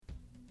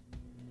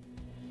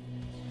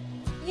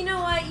You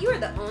know what? You are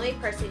the only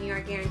person you are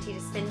guaranteed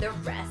to spend the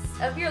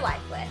rest of your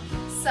life with.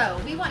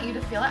 So, we want you to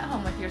feel at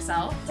home with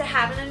yourself. To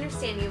have an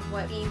understanding of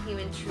what being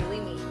human truly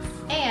means.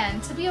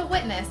 And to be a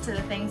witness to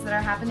the things that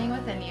are happening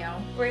within you.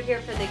 We're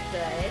here for the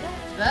good.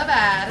 The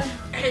bad.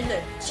 And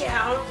the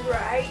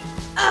downright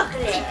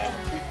ugly.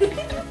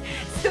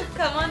 So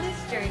come on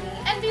this journey.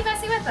 And be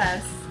messy with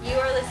us. You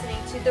are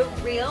listening to The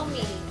Real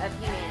Meaning of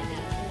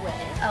Humanity with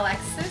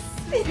Alexis.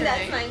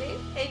 That's my name.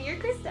 And you're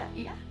Krista.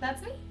 Yeah,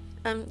 that's me.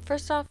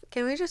 First off,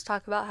 can we just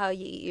talk about how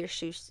you eat your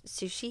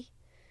sushi?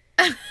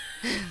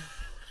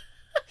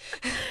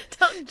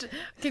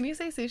 Can you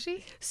say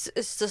sushi?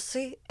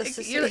 Sushi?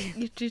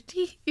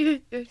 Your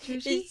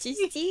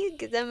sushi?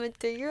 Because I'm a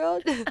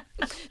 3-year-old.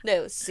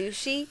 No,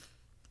 sushi.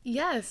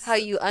 Yes. How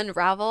you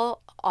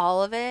unravel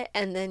all of it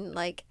and then,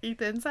 like... Eat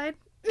the inside?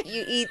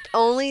 You eat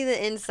only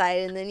the inside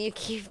and then you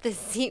keep the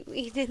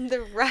seaweed in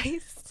the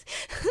rice.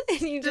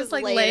 And you just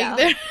lay it out.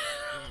 There.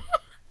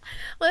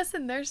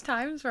 Listen, there's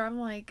times where I'm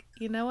like,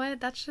 you know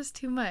what? That's just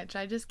too much.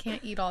 I just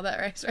can't eat all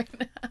that rice right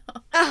now.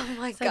 Oh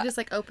my God. So I just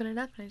like open it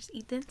up and I just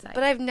eat the inside.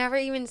 But I've never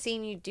even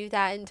seen you do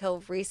that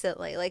until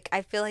recently. Like,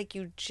 I feel like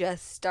you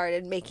just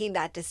started making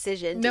that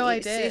decision to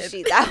eat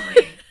sushi that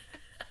way.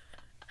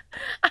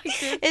 I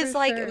did. It's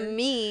like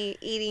me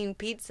eating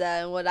pizza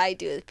and what I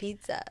do with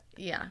pizza.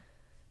 Yeah.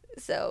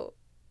 So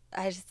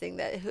I just think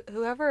that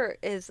whoever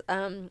is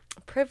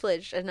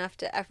privileged enough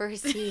to ever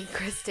see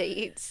Krista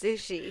eat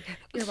sushi,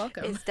 you're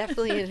welcome. It's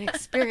definitely an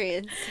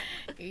experience.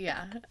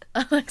 Yeah.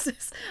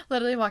 Alexis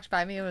literally walked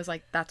by me and was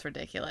like, that's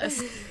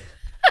ridiculous.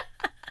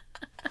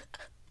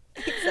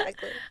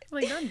 Exactly. I'm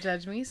like, don't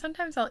judge me.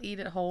 Sometimes I'll eat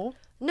it whole.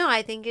 No,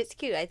 I think it's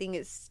cute. I think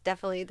it's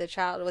definitely the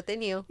child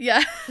within you.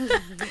 Yeah.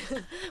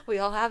 We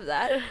all have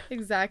that.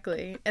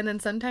 Exactly. And then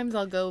sometimes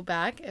I'll go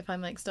back if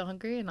I'm like still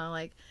hungry and I'll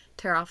like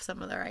tear off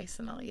some of the rice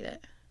and I'll eat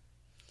it.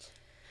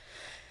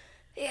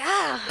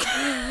 Yeah.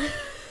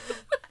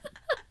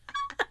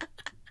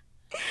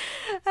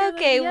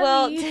 Okay,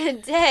 well,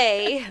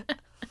 today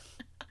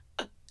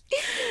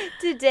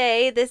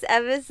this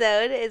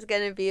episode is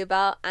going to be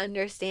about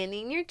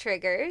understanding your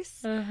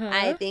triggers. Uh-huh.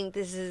 I think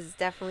this is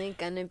definitely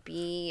going to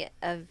be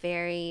a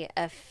very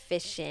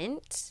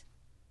efficient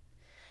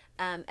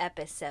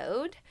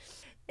episode.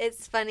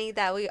 It's funny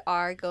that we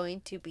are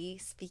going to be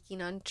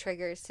speaking on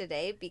triggers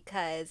today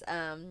because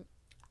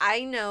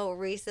I know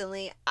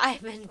recently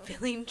I've been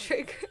feeling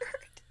triggered.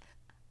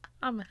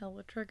 I'm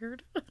hella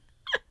triggered.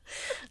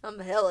 I'm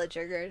hella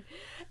triggered.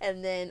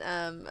 And then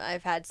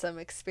I've had some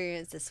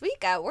experience this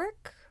week at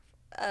work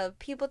of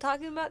people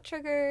talking about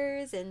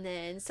triggers. And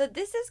then, so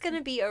this is going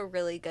to be a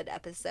really good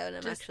episode.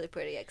 I'm actually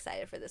pretty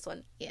excited for this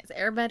one. Yes,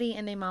 everybody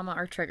and their mama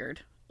are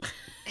triggered.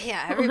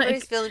 Yeah,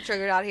 everybody's feeling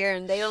triggered out here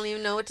and they don't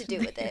even know what to do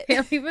with it. They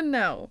don't even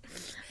know.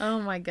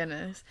 Oh my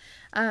goodness.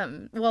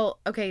 Well,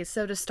 okay,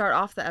 so to start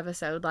off the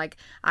episode, like,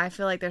 I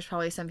feel like there's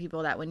probably some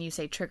people that when you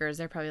say triggers,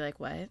 they're probably like,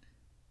 what?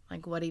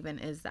 Like, what even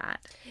is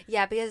that?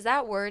 Yeah, because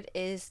that word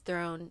is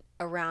thrown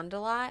around a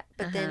lot,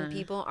 but then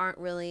people aren't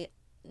really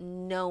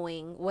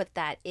knowing what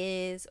that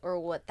is or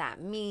what that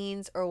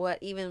means or what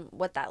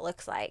that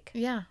looks like.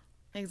 Yeah,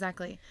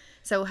 exactly.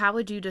 So how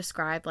would you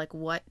describe, like,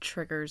 what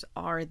triggers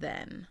are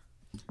then?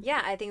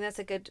 Yeah, I think that's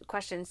a good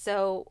question.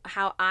 So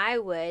how I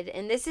would,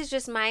 and this is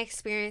just my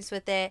experience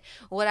with it,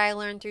 what I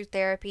learned through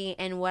therapy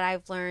and what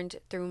I've learned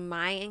through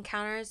my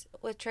encounters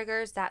with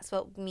triggers, that's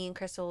what me and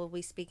Crystal will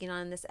be speaking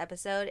on in this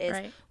episode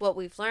is what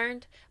we've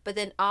learned, but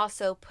then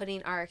also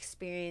putting our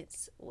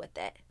experience with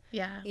it.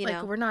 Yeah, you like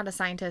know? We're not a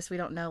scientist. We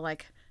don't know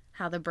like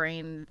how the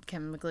brain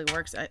chemically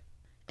works,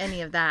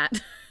 any of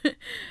that.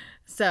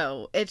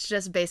 So it's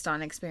just based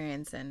on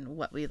experience and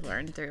what we've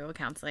learned through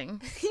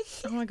counseling.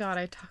 Oh my God,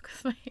 I talk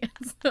with my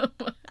hands so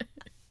much.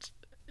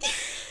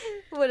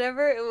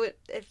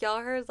 If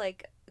y'all heard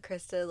like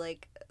Krista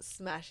like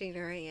smashing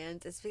her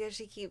hands, it's because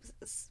she keeps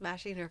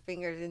smashing her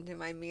fingers into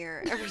my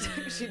mirror every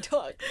time she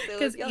talks. So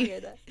if y'all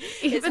hear that,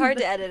 it's hard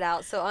to edit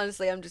out. So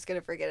honestly, I'm just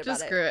gonna forget about it.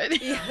 Just screw it.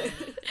 Yeah.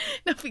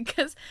 No,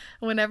 because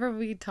whenever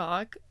we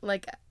talk,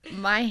 like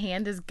my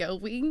hand is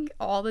going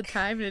all the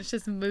time, and it's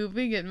just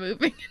moving and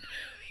moving.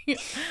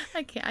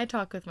 I can't. I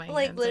talk with my hands.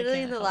 Like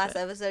literally in the last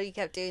episode, you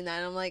kept doing that.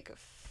 And I'm like,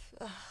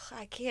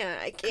 I can't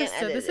Krista,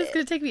 edit this is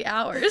gonna take me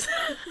hours.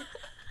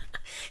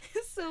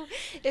 So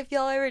if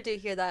y'all ever do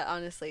hear that,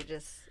 honestly,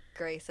 just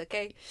grace,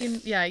 okay?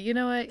 Yeah, you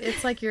know what?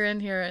 It's like you're in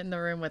here in the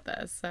room with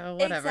us, so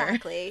whatever.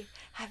 Exactly.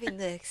 Having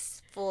the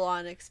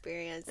full-on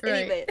experience.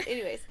 Right.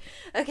 Anyways.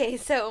 Okay,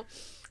 so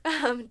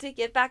to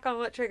get back on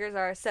what triggers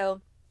are.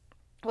 So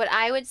what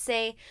I would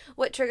say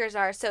what triggers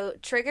are. So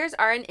triggers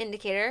are an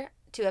indicator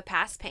to a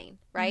past pain,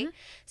 right? Mm-hmm.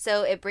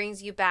 So it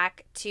brings you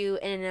back to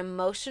an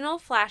emotional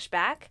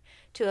flashback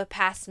to a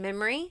past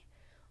memory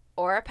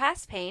or a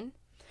past pain.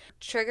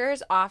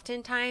 Triggers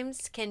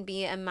oftentimes can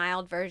be a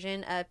mild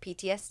version of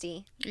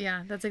PTSD.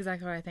 Yeah, that's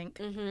exactly what I think.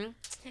 Mm-hmm.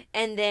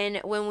 And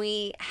then when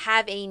we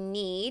have a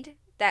need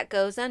that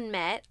goes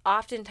unmet,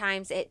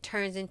 oftentimes it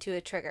turns into a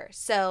trigger.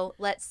 So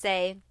let's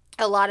say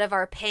a lot of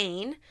our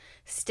pain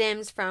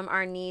stems from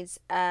our needs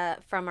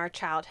from our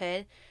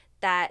childhood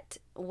that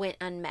went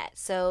unmet.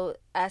 So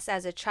us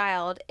as a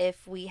child,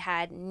 if we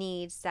had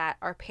needs that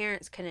our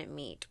parents couldn't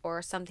meet,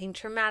 or something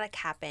traumatic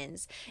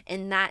happens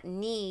and that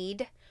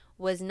need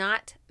was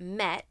not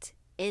met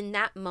in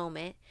that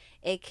moment,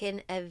 it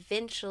can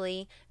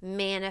eventually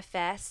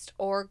manifest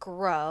or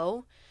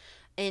grow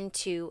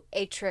into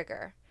a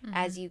trigger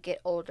as you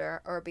get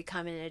older or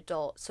become an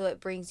adult. So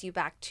it brings you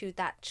back to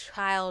that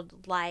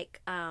childlike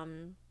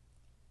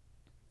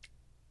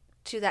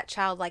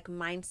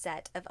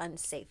mindset of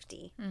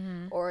unsafety,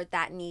 or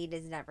that need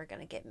is never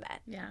going to get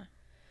met. Yeah.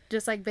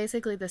 Just like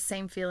basically the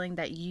same feeling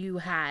that you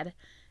had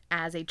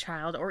as a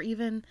child, or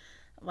even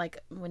like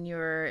when you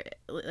were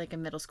like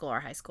in middle school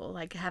or high school,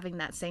 like having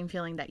that same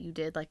feeling that you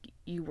did, like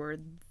you were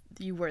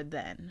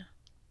then.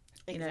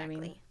 You know what I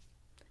mean?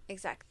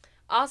 Exactly.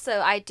 Also,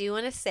 I do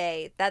want to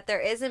say that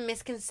there is a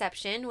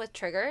misconception with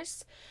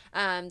triggers,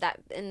 and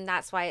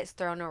that's why it's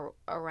thrown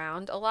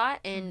around a lot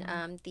in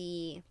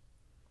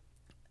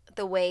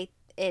the way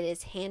it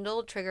is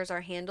handled. Triggers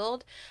are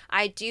handled.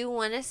 I do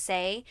want to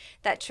say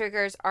that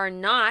triggers are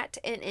not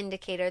an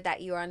indicator that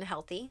you are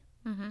unhealthy,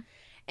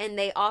 and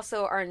they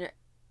also are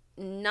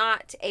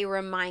not a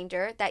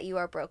reminder that you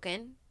are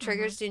broken.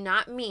 Triggers do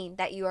not mean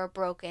that you are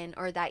broken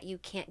or that you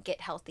can't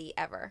get healthy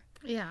ever.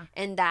 Yeah.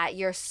 And that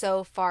you're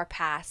so far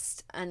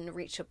past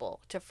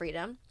unreachable to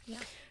freedom. Yeah.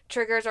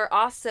 Triggers are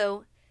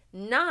also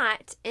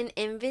not an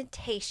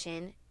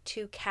invitation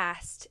to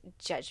cast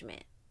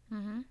judgment.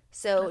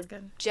 So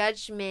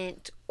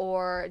judgment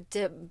or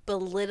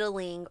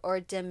belittling or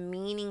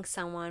demeaning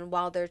someone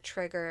while they're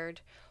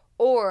triggered,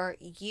 or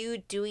you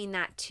doing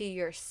that to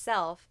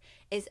yourself,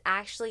 is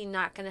actually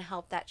not going to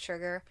help that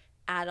trigger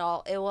at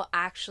all. It will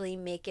actually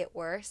make it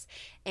worse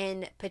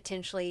and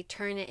potentially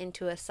turn it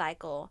into a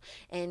cycle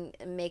and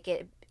make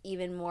it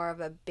even more of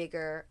a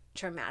bigger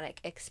traumatic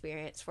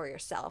experience for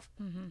yourself.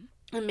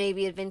 And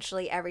maybe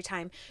eventually every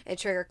time a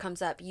trigger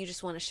comes up, you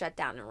just want to shut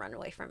down and run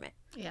away from it.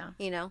 Yeah.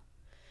 You know?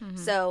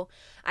 So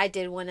I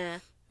did want to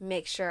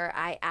make sure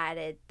I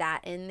added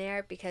that in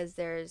there, because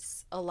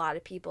there's a lot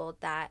of people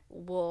that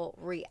will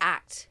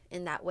react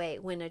in that way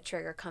when a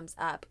trigger comes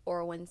up,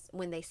 or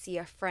when they see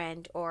a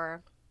friend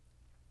or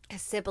a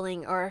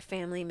sibling or a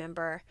family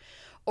member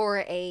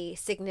or a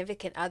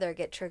significant other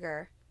get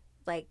triggered.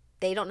 Like,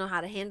 they don't know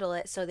how to handle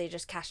it, so they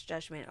just cast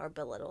judgment or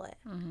belittle it.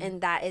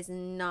 And that is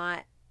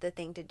not the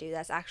thing to do.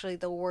 That's actually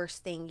the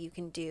worst thing you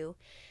can do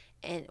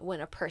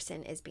when a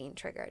person is being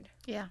triggered.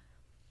 Yeah.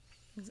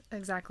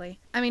 Exactly.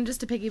 I mean,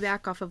 just to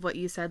piggyback off of what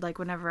you said, like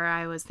whenever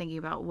I was thinking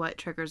about what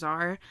triggers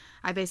are,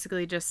 I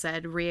basically just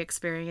said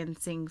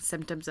re-experiencing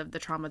symptoms of the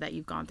trauma that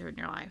you've gone through in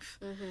your life.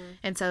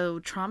 And so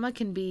trauma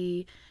can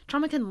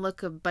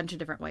look a bunch of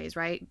different ways,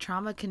 right?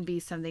 Trauma can be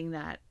something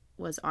that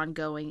was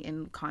ongoing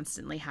and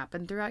constantly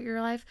happened throughout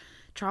your life.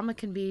 Trauma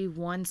can be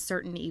one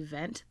certain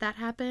event that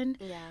happened.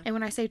 Yeah. And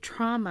when I say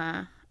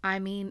trauma, I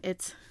mean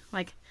it's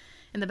like,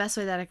 in the best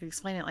way that I could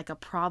explain it, like a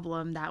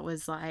problem that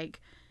was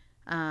like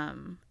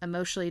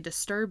emotionally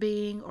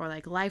disturbing or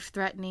like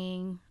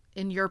life-threatening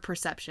in your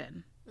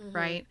perception,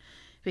 right?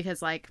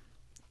 Because like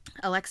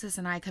Alexis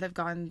and I could have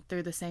gone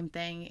through the same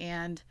thing,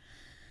 and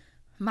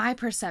my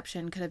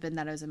perception could have been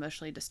that it was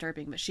emotionally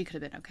disturbing, but she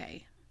could have been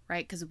okay,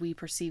 right? Because we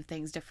perceive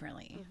things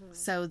differently.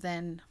 So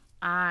then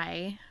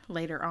I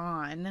later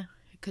on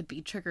could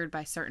be triggered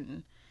by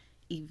certain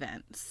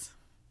events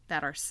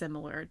that are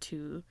similar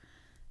to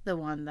the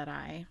one that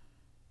I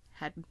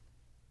had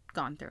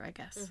gone through, I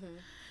guess.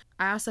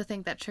 I also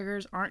think that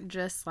triggers aren't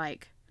just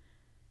like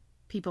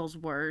people's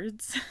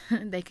words.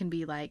 They can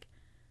be like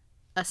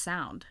a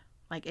sound.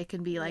 Like it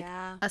can be like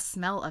a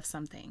smell of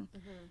something.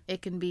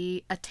 It can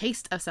be a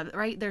taste of something,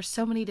 right? There's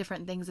so many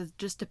different things. It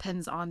just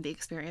depends on the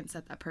experience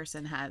that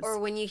person has. Or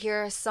when you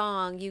hear a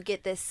song, you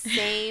get this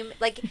same,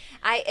 like,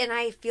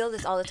 I feel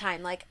this all the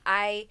time. Like,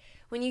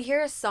 when you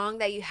hear a song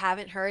that you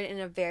haven't heard in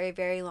a very,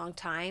 very long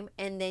time,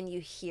 and then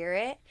you hear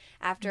it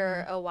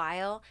after a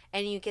while,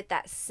 and you get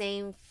that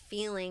same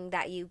feeling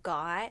that you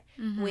got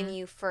when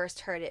you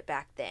first heard it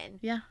back then.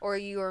 Yeah. Or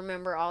you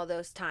remember all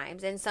those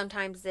times. And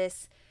sometimes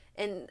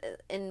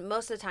and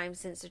most of the time,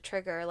 since the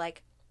trigger,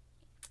 like,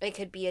 it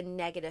could be a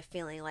negative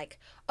feeling, like,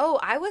 oh,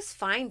 I was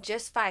fine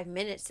just 5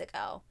 minutes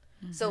ago.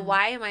 So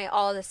why am I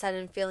all of a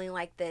sudden feeling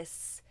like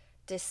this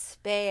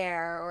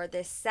despair or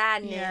this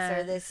sadness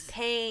or this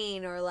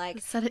pain, or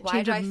like,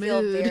 why do I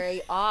feel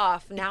very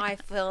off? Now I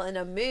feel in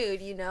a mood,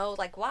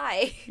 like,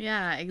 why?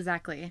 Yeah,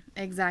 exactly.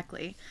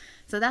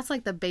 So that's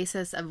like the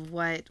basis of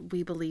what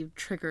we believe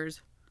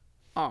triggers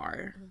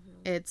are.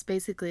 It's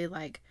basically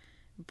like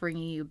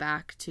bringing you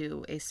back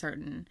to a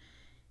certain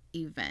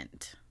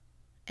event,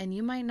 and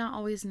you might not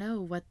always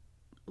know what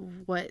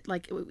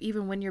like,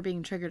 even when you're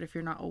being triggered, if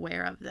you're not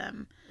aware of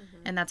them.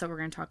 And that's what we're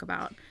going to talk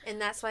about.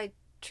 And that's why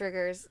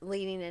triggers,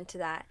 leading into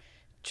that,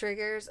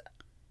 triggers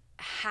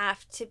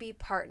have to be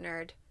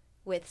partnered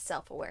with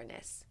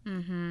self-awareness.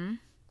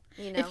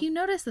 If you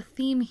notice the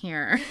theme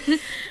here,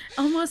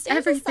 almost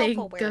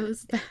everything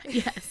goes back.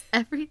 Yes,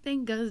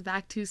 everything goes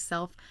back to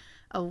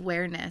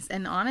self-awareness.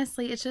 And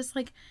honestly, it's just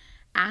like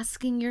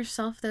asking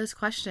yourself those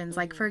questions.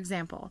 Like, for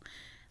example,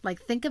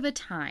 like think of a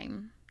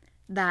time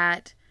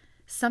that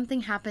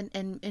something happened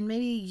and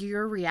maybe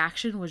your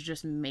reaction was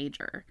just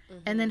major.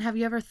 And then have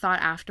you ever thought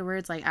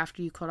afterwards, like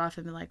after you cooled off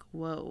and been like,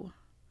 whoa,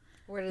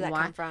 Where did that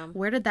come from?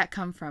 Where did that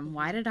come from?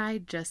 Why did I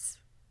just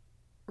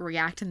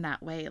react in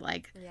that way?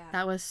 Like,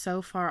 that was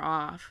so far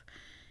off.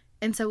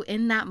 And so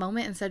in that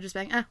moment, instead of just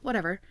being,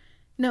 whatever,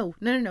 no,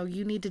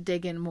 you need to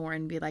dig in more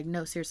and be like,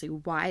 no, seriously,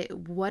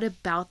 what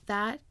about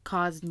that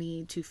caused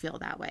me to feel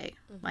that way?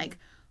 Like,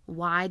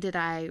 why did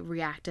I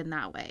react in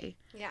that way?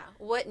 Yeah.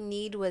 What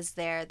need was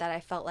there that I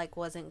felt like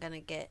wasn't going to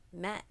get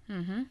met?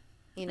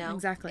 You know?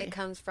 Exactly. It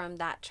comes from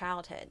that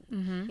childhood,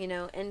 you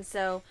know? And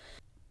so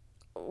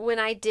when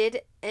I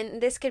did,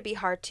 and this could be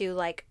hard too,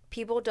 like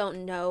people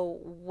don't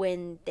know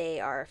when they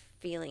are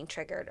feeling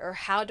triggered, or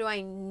how do I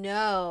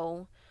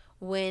know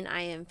when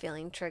I am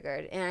feeling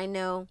triggered? And I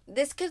know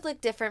this could look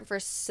different for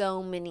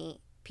so many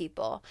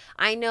people.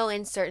 I know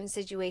in certain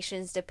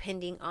situations,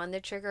 depending on the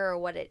trigger or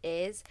what it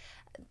is,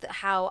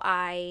 how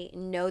I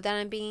know that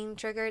I'm being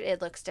triggered,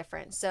 it looks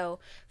different. So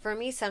for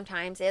me,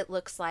 sometimes it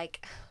looks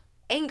like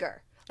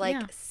anger,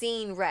 like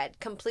seeing red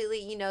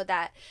completely, you know,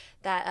 that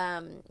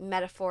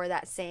metaphor,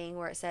 that saying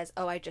where it says,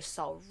 oh, I just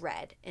saw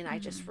red and I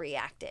just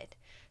reacted.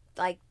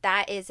 Like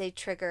that is a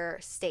trigger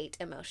state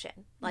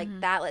emotion. Like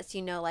that lets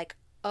you know, like,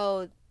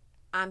 oh,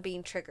 I'm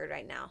being triggered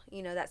right now.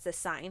 You know, that's a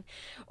sign.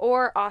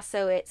 Or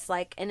also it's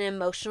like an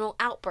emotional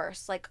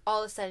outburst. Like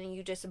all of a sudden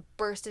you just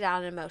bursted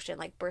out in emotion,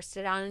 like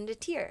bursted out into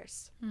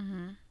tears.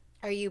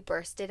 Or you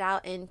bursted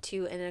out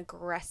into an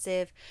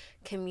aggressive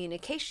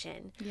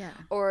communication. Yeah.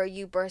 Or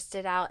you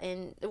bursted out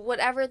in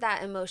whatever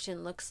that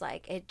emotion looks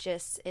like.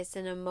 It's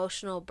an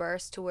emotional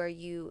burst to where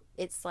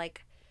it's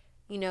like,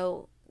 you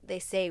know, they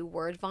say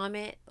word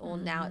vomit. Well,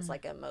 now it's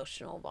like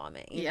emotional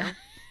vomit, you know?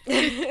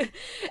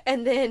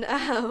 And then,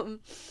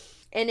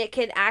 and it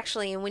can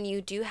actually, and when you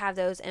do have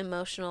those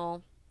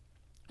emotional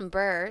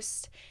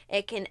bursts,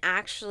 it can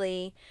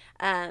actually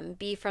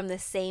be from the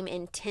same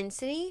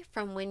intensity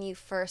from when you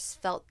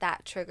first felt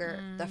that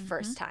trigger the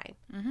first time.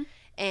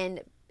 And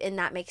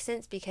that makes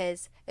sense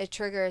because a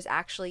trigger is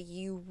actually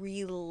you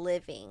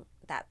reliving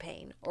that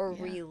pain or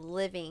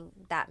reliving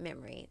that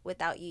memory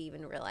without you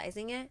even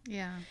realizing it.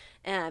 Yeah.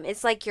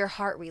 It's like your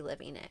heart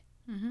reliving it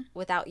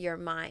without your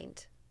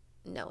mind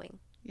knowing.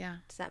 Yeah.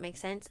 Does that make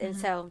sense? And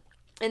so,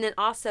 and then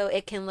also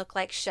it can look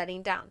like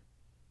shutting down.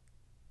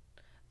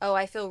 Oh,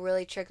 I feel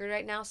really triggered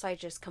right now, so I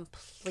just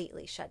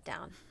completely shut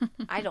down.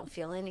 I don't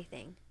feel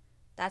anything.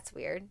 That's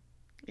weird.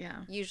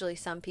 Yeah. Usually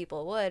some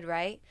people would,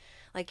 right?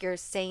 Like you're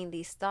saying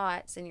these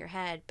thoughts in your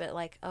head, but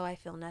like, oh, I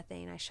feel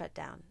nothing. I shut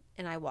down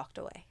and I walked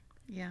away.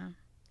 Yeah.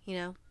 You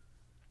know?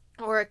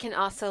 Or it can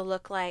also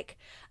look like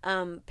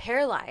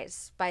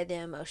paralyzed by the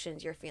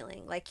emotions you're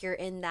feeling. Like you're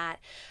in that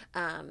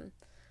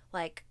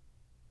like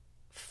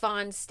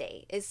fawn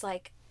state. It's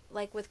like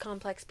with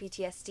complex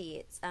PTSD,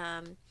 it's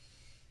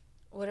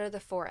what are the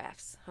 4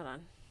 F's? Hold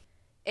on.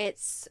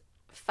 It's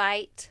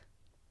fight,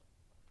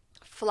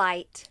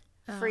 flight,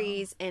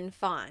 freeze, and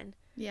fawn.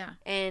 Yeah.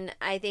 And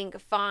I think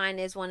fawn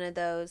is one of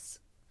those.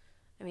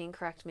 I mean,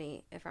 correct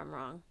me if I'm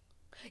wrong.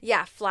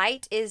 Yeah,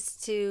 flight is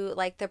to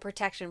like the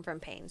protection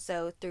from pain.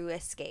 So through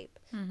escape.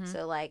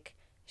 So like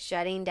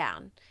shutting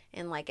down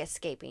and like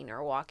escaping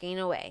or walking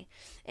away.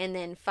 And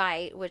then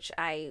fight, which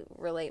I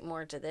relate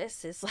more to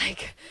this, is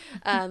like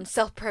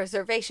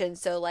self-preservation.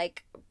 So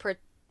like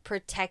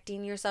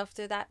protecting yourself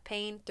through that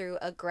pain through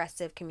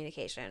aggressive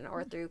communication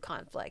or through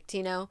conflict,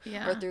 you know,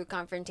 or through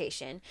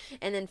confrontation.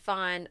 And then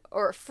fawn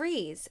or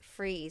freeze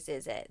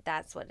is it.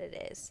 That's what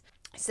it is.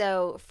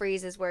 So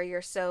freeze is where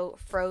you're so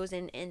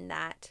frozen in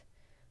that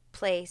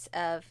place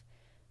of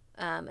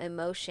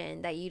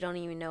emotion that you don't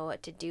even know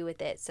what to do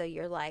with it. So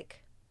you're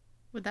like,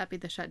 would that be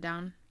the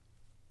shutdown?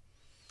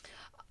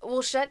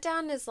 Well,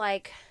 shutdown is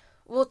like,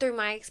 well, through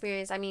my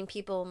experience, I mean,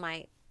 people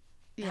might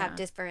have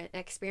different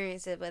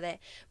experiences with it,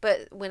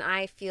 but when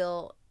I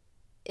feel,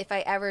 if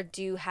I ever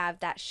do have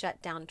that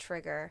shutdown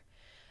trigger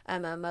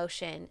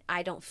emotion,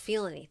 I don't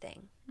feel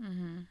anything.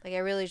 Like I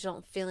really just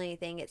don't feel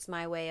anything. It's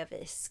my way of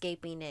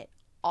escaping it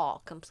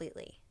all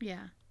completely.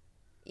 Yeah.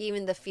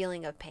 Even the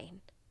feeling of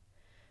pain.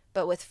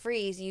 But with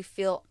freeze, you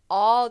feel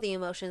all the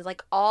emotions,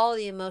 like all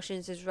the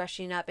emotions is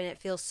rushing up and it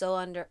feels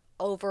so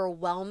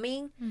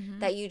overwhelming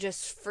that you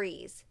just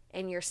freeze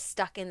and you're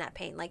stuck in that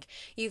pain. Like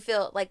you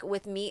feel like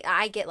with me,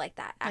 I get like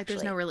that actually. Like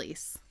there's no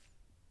release.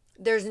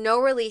 There's no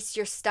release.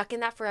 You're stuck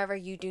in that forever.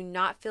 You do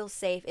not feel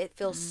safe. It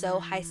feels so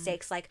high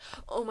stakes. Like,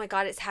 oh my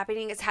God, it's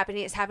happening. It's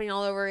happening. It's happening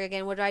all over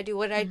again. What do I do?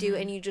 What do I do?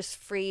 And you just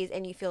freeze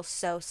and you feel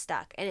so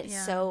stuck. And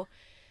it's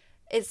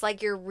it's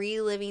like you're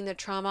reliving the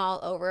trauma all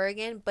over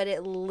again, but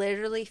it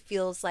literally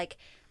feels like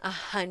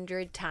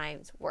 100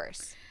 times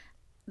worse.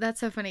 That's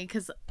so funny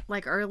because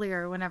like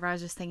earlier, whenever I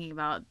was just thinking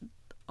about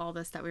all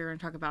this that we were going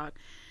to talk about,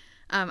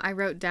 I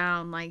wrote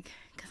down like,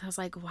 because I was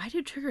like, why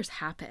do triggers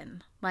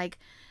happen? Like,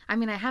 I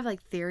mean, I have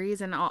like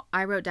theories and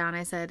I wrote down,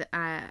 I said,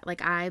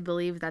 like, I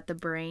believe that the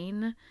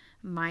brain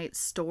might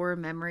store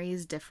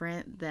memories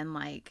different than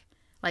like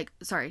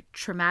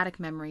traumatic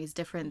memories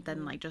different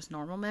than like just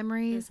normal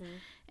memories.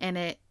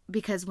 And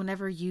because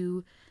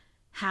when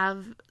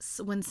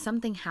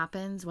something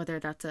happens, whether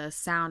that's a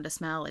sound, a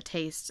smell, a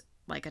taste,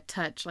 like a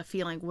touch, a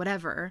feeling,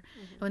 whatever,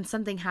 when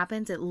something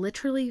happens, it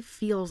literally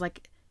feels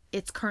like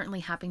it's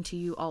currently happening to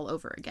you all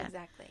over again.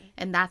 Exactly.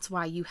 And that's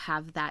why you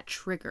have that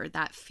trigger,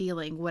 that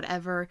feeling,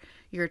 whatever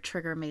your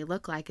trigger may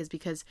look like, is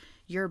because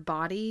your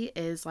body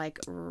is like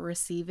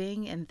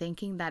receiving and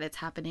thinking that it's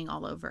happening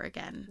all over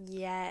again.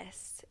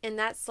 Yes. And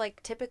that's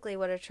like typically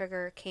what a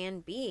trigger can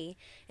be.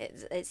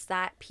 It's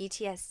that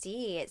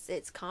PTSD.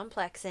 It's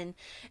complex, and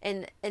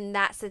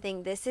that's the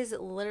thing. This is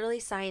literally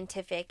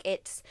scientific.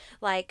 It's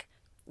like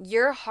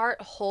your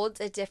heart holds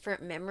a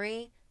different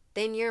memory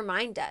than your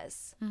mind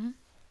does.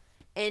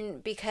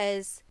 And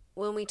because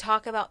when we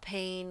talk about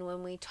pain,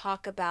 when we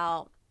talk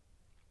about,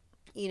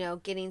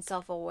 getting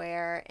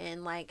self-aware,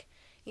 and like,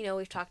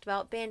 we've talked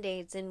about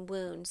band-aids and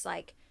wounds,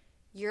 like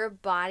your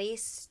body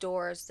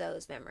stores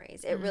those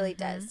memories. It really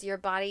does. Your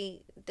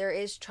body, there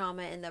is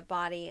trauma in the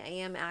body. I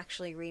am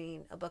actually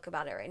reading a book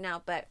about it right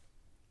now,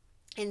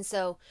 and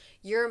so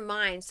your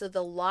mind, so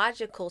the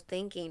logical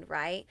thinking,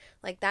 right?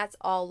 Like that's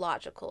all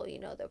logical,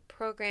 the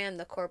program,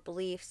 the core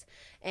beliefs,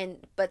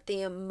 but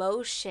the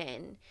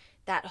emotion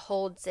that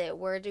holds it,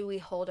 where do we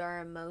hold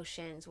our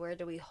emotions? Where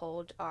do we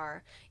hold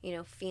our,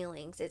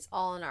 feelings? It's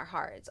all in our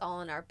heart. It's all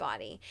in our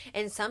body.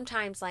 And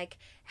sometimes, like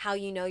how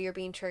you're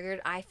being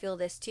triggered, I feel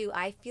this too.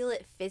 I feel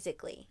it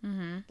physically.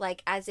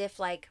 Like as if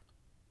like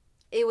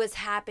it was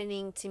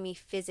happening to me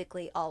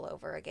physically all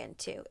over again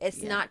too.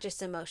 It's not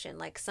just emotion.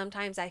 Like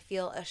sometimes I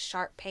feel a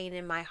sharp pain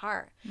in my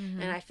heart,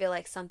 and I feel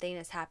like something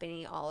is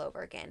happening all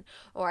over again,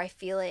 or I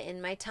feel it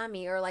in my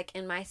tummy, or like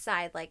in my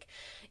side. Like,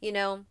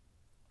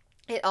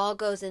 it all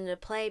goes into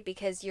play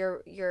because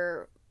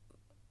your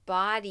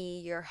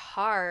body, your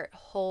heart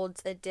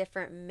holds a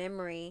different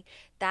memory.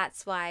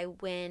 That's why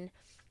when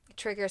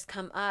triggers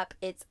come up,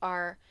 it's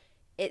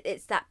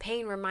that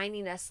pain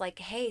reminding us like,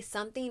 hey,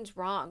 something's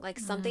wrong. Like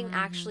something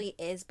actually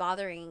is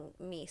bothering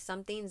me.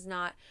 Something's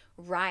not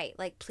right.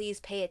 Like please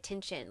pay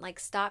attention. Like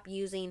stop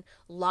using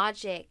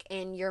logic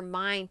and your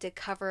mind to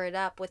cover it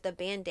up with a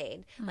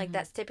band-aid. Like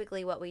that's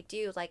typically what we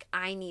do. Like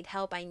I need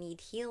help. I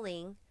need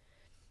healing.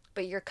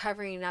 But you're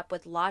covering it up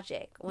with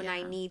logic when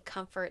I need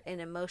comfort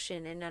and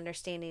emotion and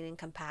understanding and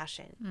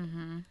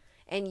compassion.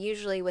 And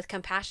usually with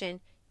compassion,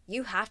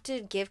 you have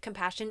to give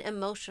compassion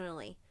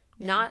emotionally,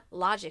 not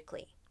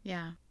logically.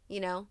 Yeah.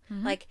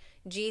 Like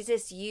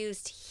Jesus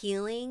used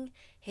healing,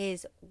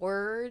 his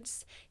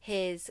words,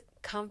 his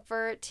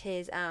comfort,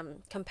 his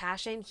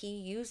compassion. He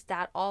used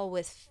that all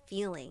with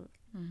feeling,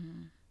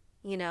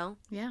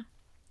 Yeah.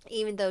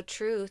 Even though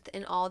truth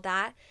and all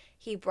that,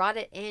 he brought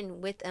it in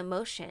with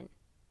emotion.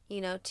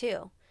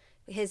 Too.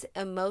 His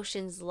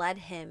emotions led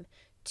him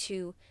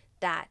to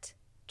that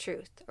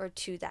truth or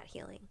to that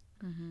healing.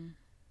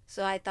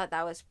 So I thought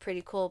that was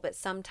pretty cool, but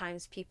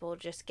sometimes people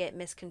just get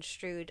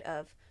misconstrued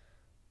of,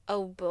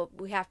 oh,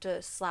 but we have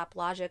to slap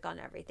logic on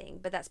everything.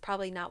 But that's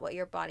probably not what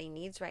your body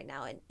needs right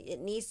now. It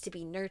needs to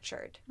be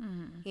nurtured,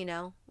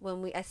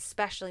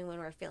 especially when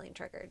we're feeling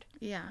triggered.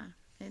 Yeah.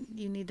 And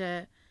you need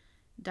to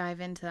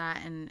dive into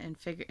that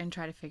and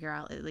try to figure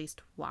out at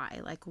least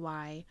why. Like,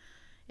 why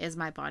is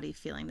my body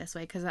feeling this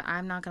way? Because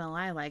I'm not gonna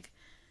lie, like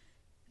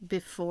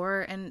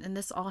before, and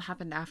this all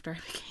happened after I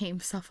became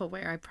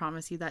self-aware. I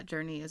promise you that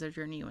journey is a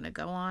journey you want to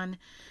go on.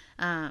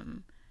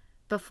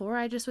 Before,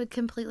 I just would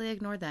completely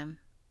ignore them,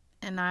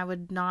 and I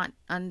would not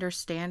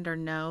understand or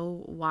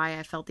know why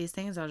I felt these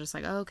things. I was just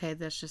like, oh, okay,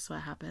 that's just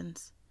what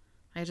happens.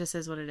 It just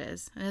is what it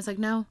is. And it's like,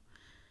 no.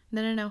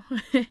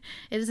 It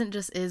isn't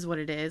just is what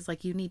it is.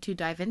 Like you need to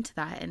dive into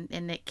that,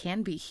 and it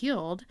can be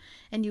healed,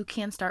 and you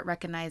can start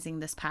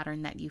recognizing this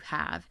pattern that you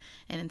have.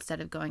 And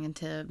instead of going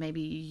into, maybe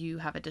you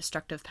have a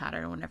destructive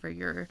pattern whenever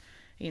you're,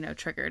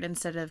 triggered,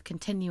 instead of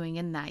continuing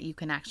in that, you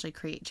can actually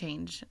create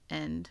change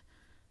and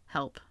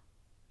help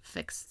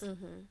fix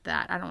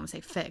that. I don't want to say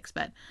fix,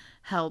 but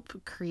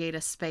help create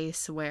a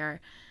space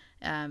where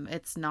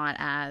it's not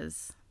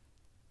as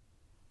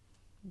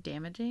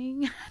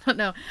damaging. I don't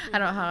know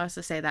how else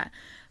to say that,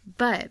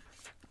 but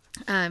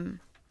I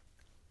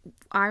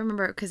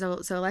remember, because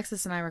so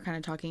Alexis and I were kind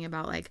of talking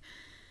about like,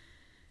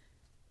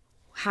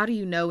 how do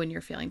you know when you're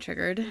feeling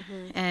triggered?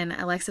 And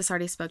Alexis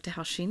already spoke to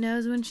how she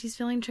knows when she's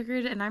feeling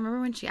triggered, and I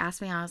remember when she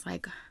asked me, I was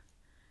like,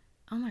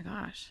 oh my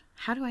gosh,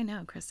 how do I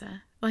know,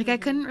 Krista? Like I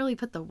couldn't really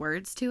put the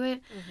words to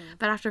it,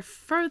 but after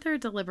further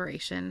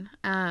deliberation,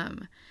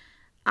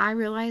 I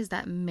realized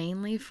that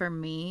mainly for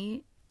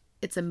me,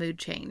 it's a mood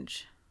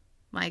change.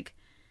 Like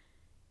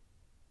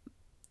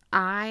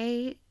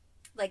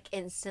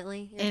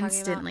instantly.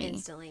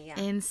 Instantly, yeah.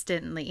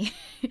 Instantly.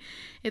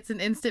 It's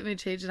an instant mood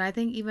change, and I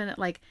think even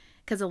like,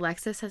 because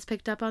Alexis has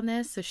picked up on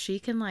this, so she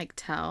can like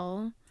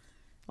tell,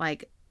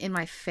 like in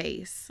my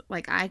face,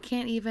 like I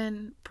can't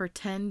even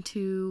pretend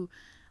to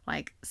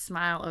like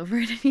smile over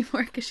it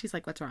anymore, because she's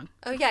like, what's wrong?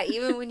 Oh yeah,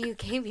 even when you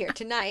came here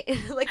tonight,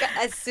 like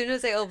as soon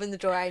as I opened the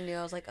door, I knew.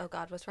 I was like, oh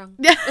God, what's wrong?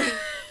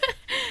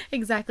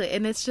 Exactly.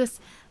 And it's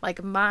just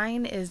like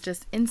mine is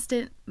just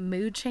instant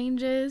mood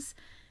changes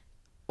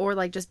or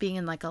like just being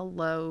in like a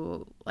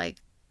low, like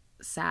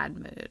sad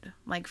mood.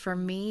 Like for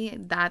me,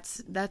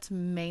 that's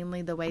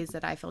mainly the ways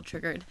that I feel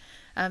triggered.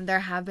 There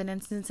have been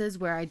instances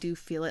where I do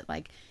feel it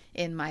like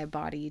in my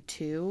body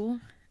too.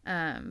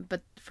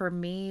 But for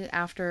me,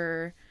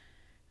 after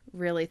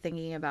really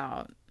thinking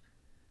about,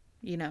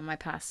 my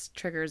past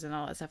triggers and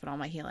all that stuff and all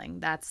my healing,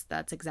 that's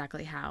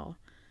exactly how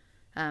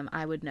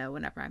I would know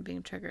whenever I'm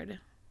being triggered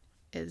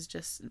is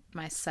just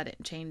my sudden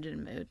change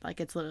in mood. Like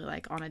it's literally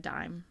like on a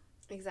dime.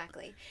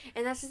 Exactly.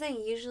 And that's the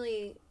thing.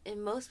 Usually,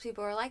 and most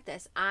people are like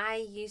this.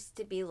 I used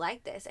to be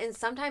like this. And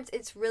sometimes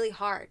it's really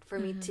hard for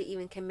me to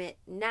even commit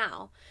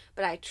now.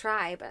 But I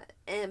try. But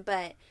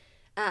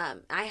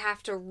I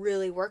have to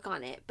really work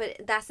on it.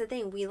 But that's the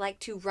thing. We like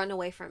to run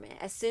away from it.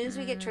 As soon as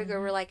we get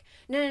triggered, we're like,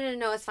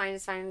 no, it's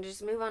fine.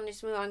 Just move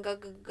on,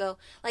 go.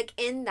 Like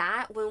in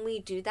that, when we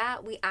do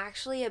that, we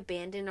actually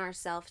abandon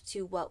ourselves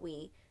to what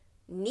we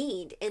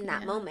need in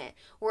that moment.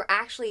 We're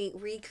actually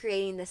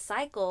recreating the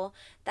cycle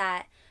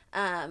that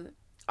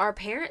our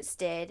parents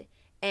did,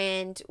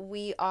 and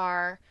we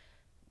are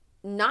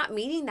not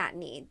meeting that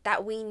need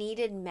that we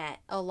needed met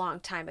a long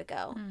time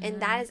ago. And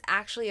that is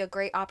actually a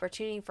great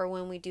opportunity for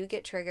when we do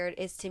get triggered,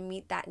 is to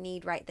meet that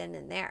need right then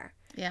and there.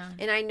 Yeah.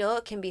 And I know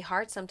it can be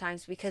hard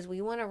sometimes because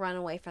we want to run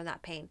away from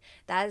that pain.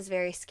 That is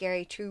very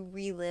scary to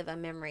relive a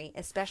memory,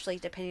 especially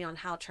depending on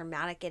how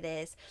traumatic it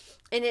is.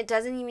 And it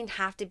doesn't even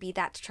have to be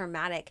that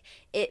traumatic.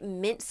 It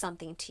meant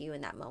something to you in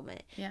that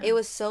moment. Yeah. It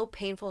was so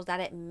painful that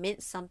it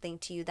meant something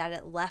to you, that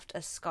it left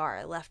a scar,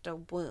 it left a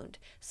wound.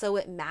 So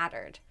it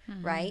mattered,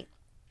 right?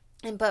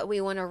 But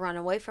we want to run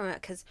away from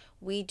it because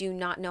we do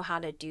not know how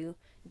to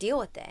deal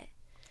with it.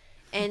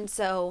 And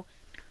so...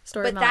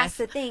 But that's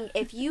the thing.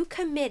 If you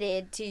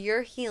committed to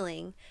your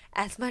healing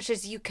as much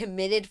as you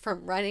committed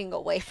from running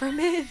away from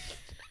it,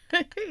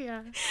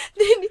 yeah,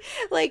 then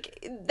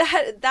like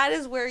that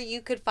is where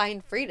you could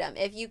find freedom.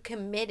 If you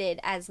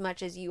committed as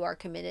much as you are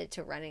committed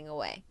to running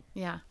away.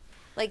 Yeah.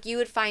 Like you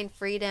would find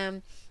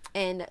freedom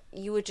and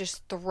you would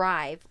just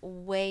thrive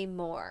way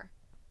more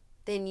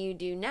than you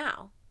do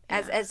now.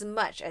 As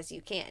much as you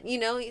can.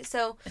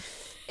 So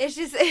it's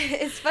just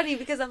it's funny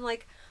because I'm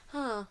like,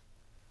 huh.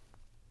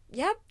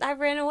 Yep, I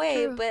ran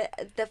away, True.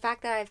 but the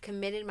fact that I've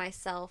committed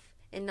myself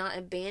and not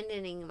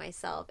abandoning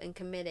myself and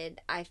committed,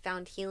 I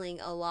found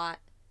healing a lot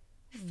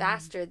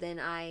faster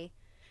than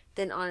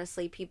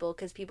honestly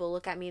because people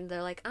look at me and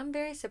they're like, I'm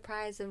very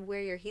surprised of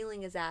where your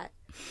healing is at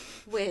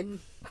when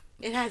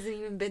it hasn't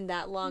even been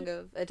that long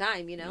of a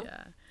time, Yeah.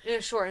 In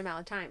a short amount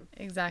of time.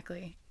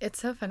 Exactly.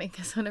 It's so funny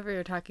because whenever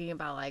you're talking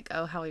about like,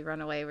 oh, how we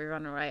run away,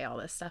 all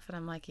this stuff, and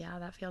I'm like, yeah,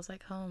 that feels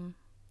like home.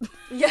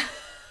 Yeah.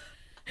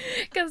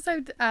 Because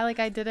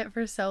I did it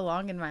for so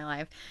long in my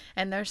life,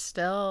 and there's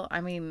still,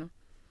 I'm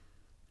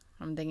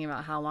thinking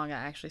about how long I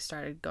actually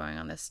started going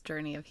on this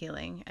journey of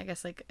healing. I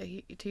guess like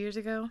 2 years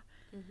ago.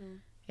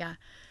 Yeah.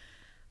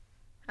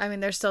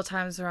 There's still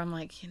times where I'm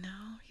like, you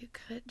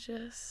could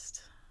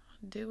just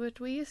do what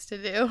we used to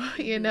do.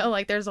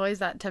 Like there's always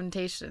that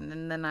temptation,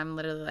 and then I'm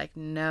literally like,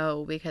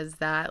 no, because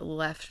that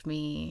left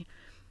me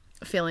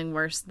feeling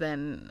worse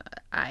than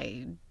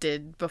I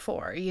did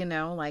before,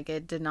 like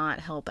it did not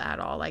help at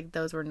all. Like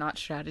those were not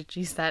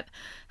strategies that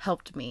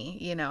helped me,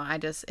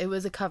 it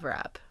was a cover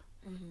up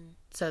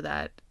so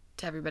that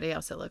to everybody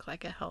else it looked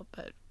like it helped,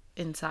 but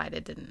inside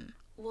it didn't.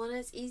 Well, and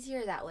it's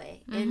easier that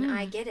way. And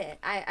I get it.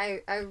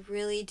 I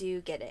really do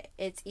get it.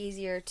 It's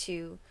easier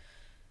to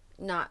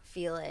not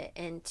feel it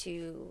and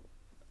to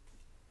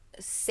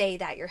say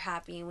that you're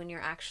happy when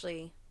you're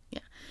actually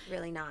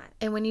really not.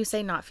 And when you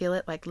say not feel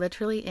it, like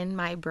literally in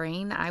my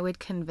brain, I would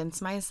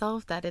convince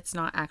myself that it's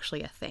not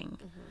actually a thing.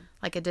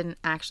 Like it didn't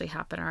actually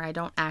happen, or I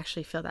don't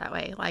actually feel that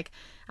way. Like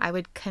I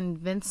would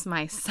convince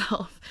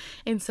myself.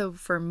 And so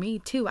for me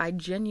too, I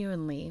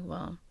genuinely,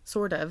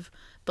 sort of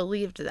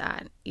believed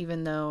that,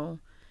 even though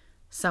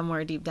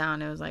somewhere deep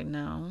down it was like,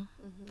 no,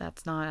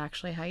 that's not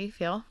actually how you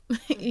feel,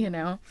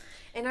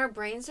 And our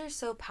brains are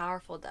so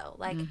powerful though.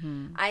 Like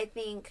I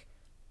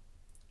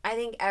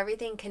think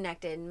everything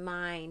connected,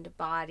 mind,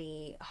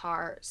 body,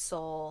 heart,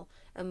 soul,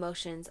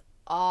 emotions,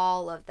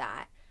 all of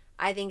that.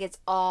 I think it's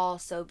all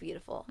so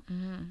beautiful.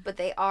 But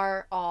they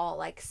are all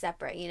like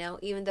separate,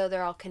 even though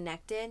they're all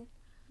connected.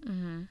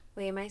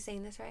 Wait, am I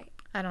saying this right?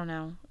 I don't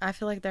know. I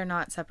feel like they're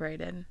not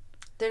separated.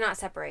 They're not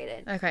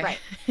separated. Okay.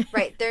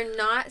 Right. They're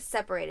not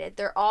separated.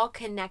 They're all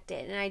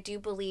connected. And I do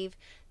believe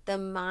the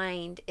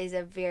mind is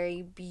a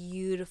very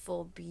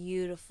beautiful,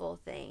 beautiful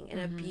thing and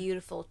a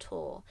beautiful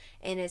tool,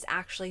 and is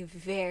actually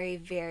very,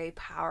 very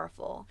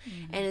powerful.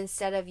 And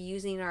instead of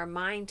using our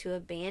mind to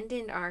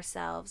abandon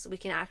ourselves, we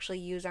can actually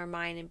use our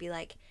mind and be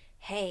like,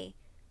 hey,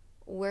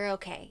 we're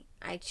okay.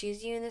 I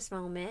choose you in this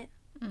moment.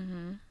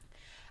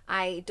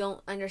 I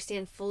don't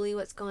understand fully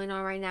what's going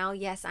on right now.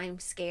 Yes, I'm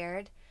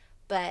scared,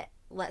 but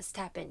let's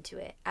tap into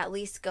it. At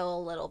least go a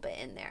little bit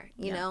in there,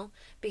 you know,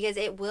 because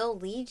it will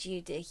lead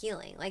you to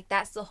healing. Like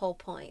that's the whole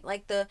point.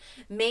 Like the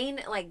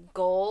main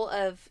goal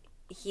of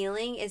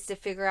healing is to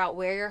figure out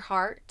where your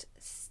heart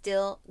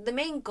still, the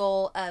main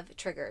goal of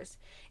triggers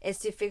is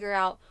to figure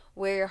out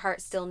where your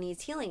heart still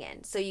needs healing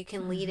in, so you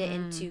can lead it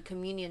into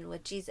communion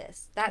with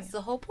Jesus. That's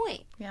the whole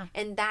point. Yeah.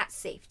 And that's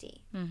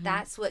safety.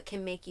 That's what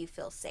can make you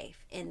feel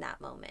safe in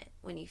that moment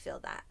when you feel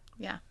that.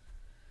 Yeah.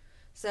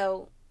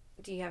 So,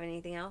 do you have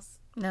anything else?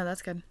 No,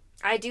 that's good.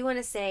 I do want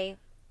to say,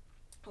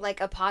 like,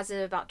 a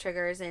positive about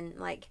triggers and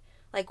like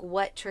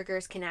what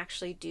triggers can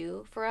actually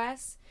do for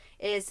us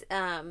is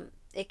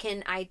it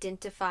can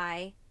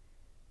identify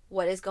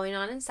what is going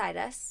on inside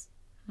us.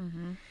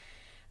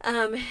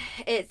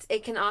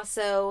 It can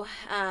also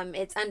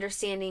it's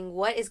understanding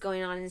what is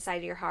going on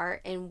inside your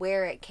heart and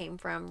where it came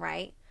from,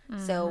 right?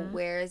 So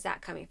where is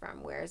that coming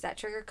from? Where is that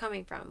trigger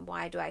coming from?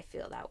 Why do I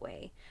feel that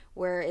way?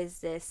 Where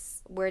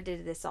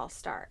did this all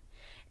start?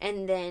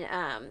 And then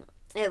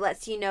it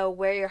lets you know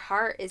where your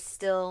heart is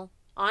still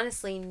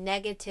honestly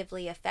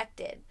negatively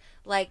affected.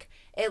 Like,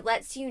 it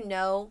lets you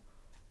know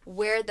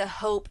where the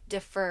hope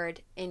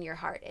deferred in your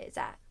heart is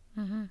at.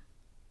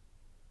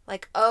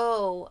 Like,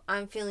 oh,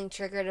 I'm feeling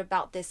triggered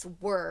about this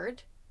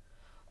word,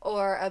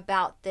 or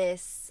about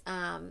this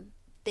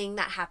thing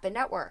that happened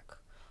at work,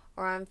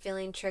 or I'm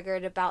feeling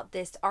triggered about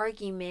this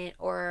argument,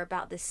 or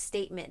about this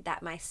statement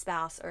that my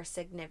spouse or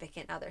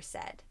significant other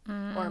said,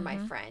 or my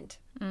friend.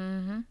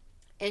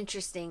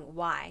 Interesting.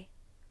 Why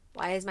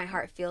does my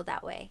heart feel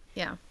that way?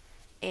 Yeah.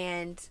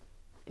 And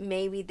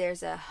maybe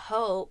there's a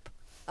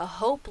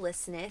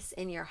hopelessness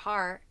in your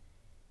heart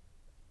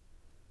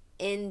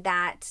in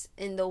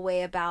the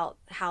way about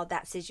how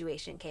that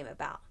situation came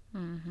about.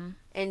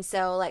 And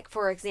so, like,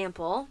 for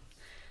example,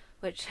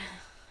 which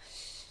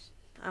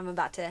I'm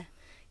about to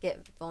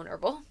get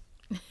vulnerable.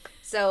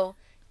 So,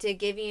 to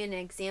give you an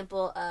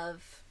example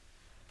of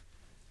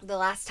the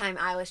last time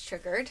I was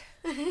triggered.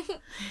 So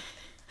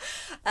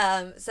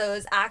it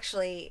was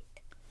actually,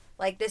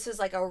 like, this was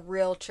like a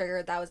real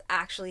trigger that was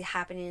actually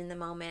happening in the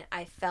moment.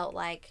 I felt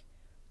like,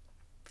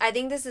 I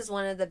think this is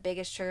one of the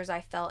biggest triggers I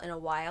felt in a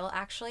while,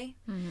 actually.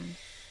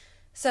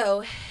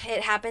 So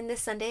it happened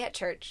this Sunday at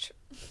church.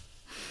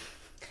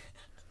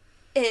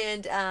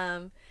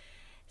 And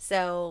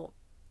so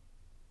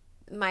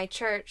my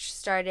church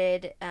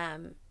started,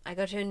 I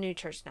go to a new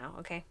church now,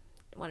 okay?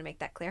 I want to make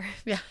that clear.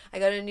 Yeah. I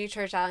go to a new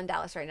church out in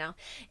Dallas right now.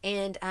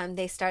 And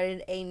they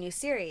started a new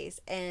series,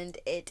 and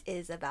it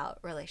is about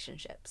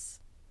relationships.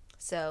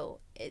 So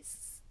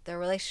it's the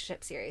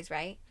relationship series,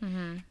 right?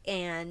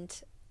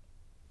 And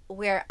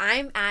where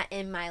I'm at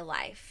in my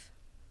life,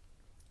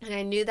 and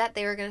I knew that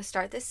they were going to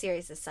start this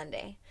series this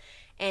Sunday,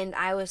 and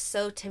I was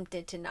so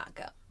tempted to not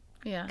go.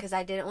 Yeah. Because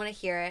I didn't want to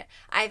hear it.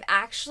 I've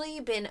actually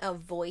been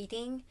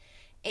avoiding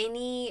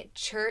any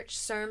church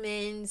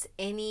sermons,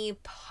 any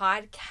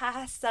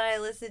podcasts that I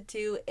listened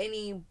to,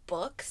 any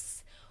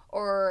books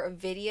or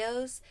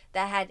videos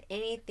that had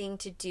anything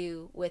to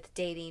do with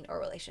dating or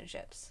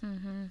relationships.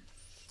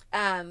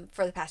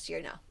 For the past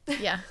year now.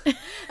 Yeah.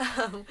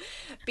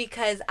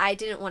 Because I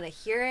didn't want to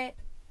hear it.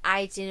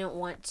 I didn't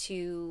want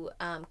to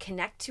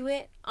connect to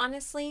it,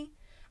 honestly.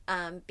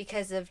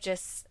 Because of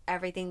just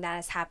everything that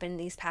has happened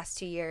these past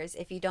 2 years.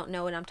 If you don't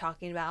know what I'm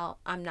talking about,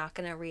 I'm not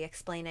going to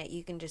re-explain it.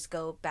 You can just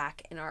go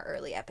back in our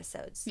early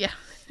episodes. Yeah.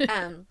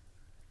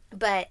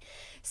 But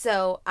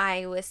so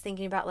I was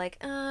thinking about, like,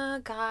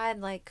 God,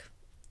 like,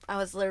 I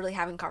was literally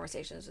having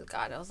conversations with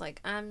God. I was like,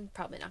 I'm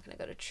probably not going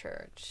to go to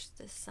church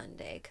this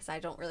Sunday because I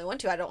don't really want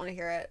to. I don't want to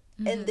hear it.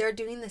 And they're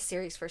doing this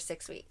series for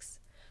 6 weeks.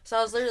 So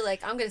I was literally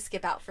like, I'm going to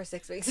skip out for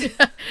 6 weeks. You're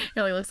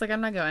like, looks like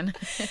I'm not going.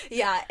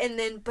 Yeah.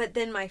 But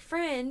then my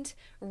friend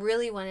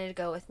really wanted to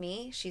go with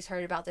me. She's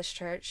heard about this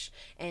church,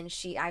 and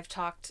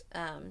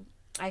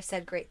I've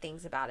said great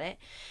things about it.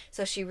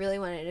 So she really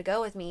wanted to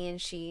go with me,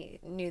 and she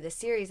knew the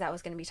series that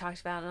was going to be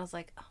talked about. And I was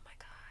like, oh my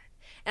God.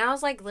 And I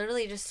was like,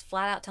 literally just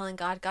flat out telling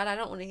God, I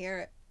don't want to hear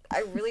it.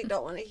 I really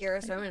don't want to hear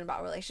a sermon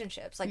about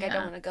relationships. Like, I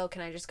don't want to go.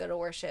 Can I just go to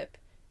worship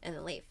and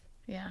then leave?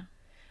 Yeah.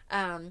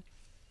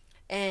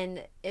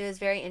 And it was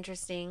very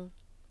interesting.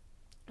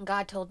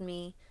 God told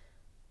me,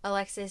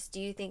 Alexis, do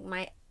you think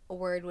my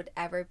word would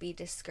ever be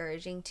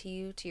discouraging to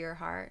you, to your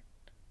heart?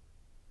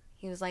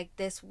 He was like,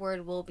 this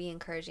word will be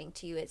encouraging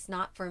to you. It's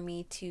not for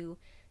me to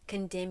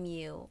condemn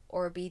you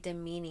or be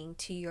demeaning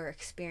to your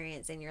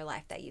experience in your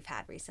life that you've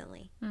had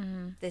recently.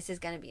 This is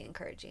going to be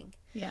encouraging.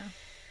 Yeah.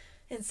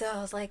 And so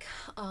I was like,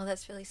 oh,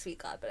 that's really sweet,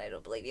 God, but I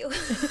don't believe you.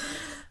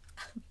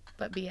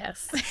 But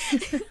BS.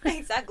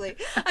 Exactly.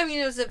 I mean,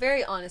 it was a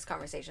very honest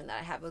conversation that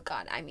I have with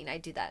God. I mean, I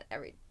do that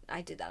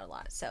a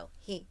lot. So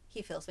he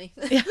feels me.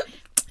 Yeah.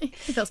 He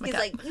feels my He's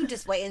cup. like, you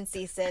just wait and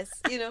see, sis,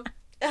 you know?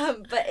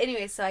 But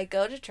anyway, so I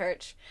go to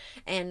church,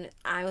 and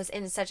I was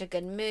in such a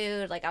good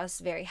mood. Like, I was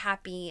very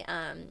happy.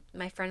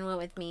 My friend went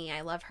with me.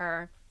 I love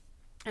her.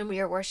 And we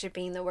were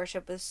worshiping. The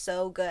worship was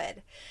so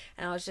good.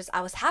 And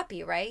I was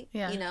happy, right?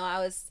 Yeah. You know, I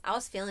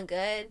was feeling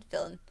good,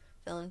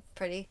 feeling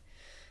pretty,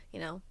 you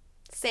know,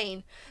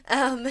 sane.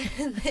 And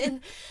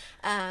then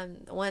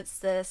once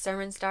the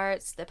sermon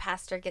starts, the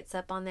pastor gets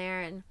up on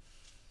there, and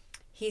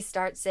he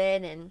starts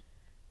it, and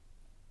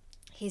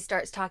he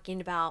starts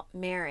talking about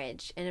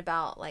marriage and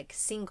about like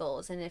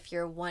singles and if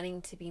you're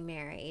wanting to be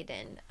married,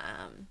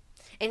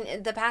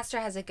 and the pastor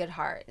has a good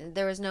heart.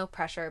 There was no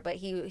pressure, but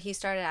he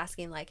started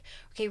asking like,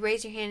 okay,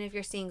 raise your hand if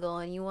you're single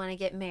and you want to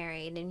get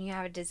married and you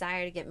have a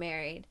desire to get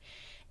married.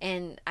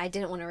 And I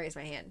didn't want to raise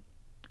my hand.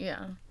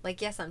 Yeah.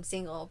 Like, yes, I'm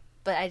single,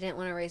 but I didn't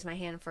want to raise my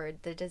hand for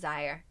the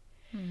desire.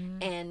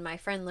 Mm-hmm. And my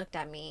friend looked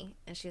at me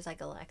and she's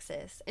like,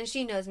 Alexis, and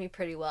she knows me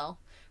pretty well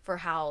for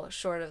how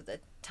short of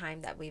the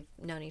time that we've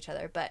known each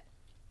other,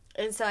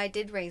 and so I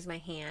did raise my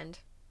hand,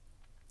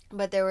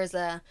 but there was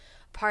a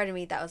part of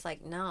me that was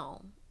like,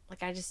 no,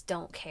 like, I just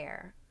don't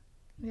care.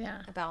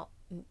 Yeah. About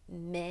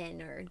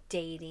men or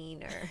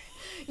dating or,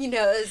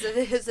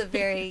 it was a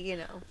very,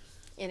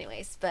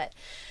 anyways, but,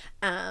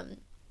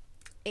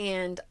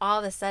 and all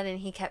of a sudden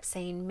he kept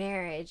saying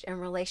marriage and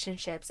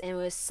relationships, and it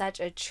was such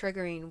a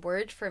triggering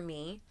word for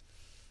me.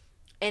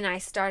 And I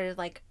started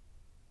like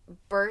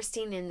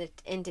bursting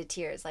into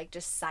tears, like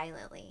just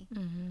silently.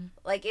 Mm-hmm.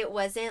 Like it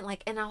wasn't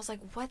like, and I was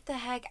like, what the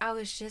heck? I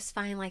was just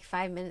fine like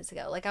 5 minutes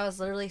ago. Like I was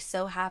literally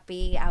so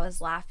happy. I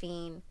was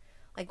laughing.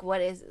 Like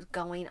what is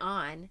going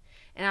on?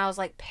 And I was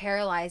like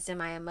paralyzed in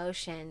my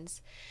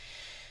emotions.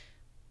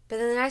 But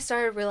then I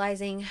started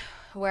realizing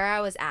where I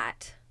was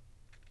at.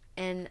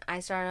 And I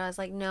was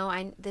like,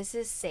 no, this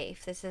is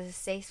safe. This is a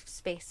safe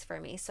space for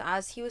me. So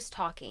as he was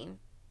talking,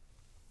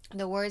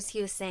 the words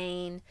he was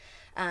saying,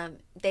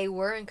 they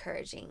were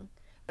encouraging.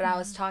 But I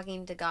was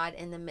talking to God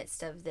in the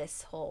midst of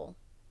this whole,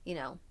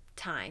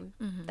 time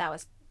that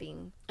was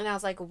being. And I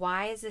was like,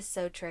 why is this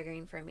so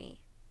triggering for me?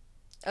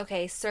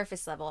 Okay,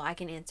 surface level, I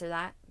can answer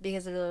that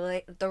because of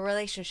the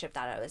relationship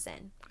that I was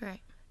in.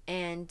 Right.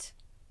 And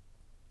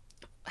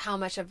how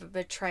much of a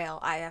betrayal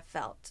I have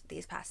felt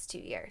these past 2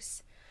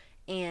 years.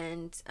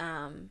 And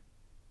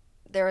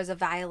there was a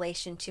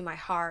violation to my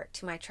heart,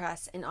 to my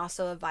trust, and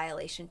also a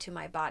violation to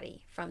my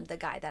body from the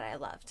guy that I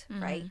loved,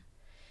 right?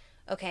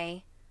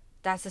 Okay,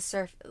 that's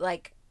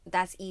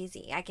that's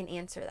easy. I can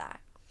answer that.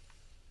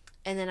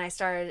 And then I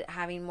started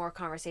having more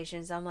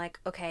conversations. I'm like,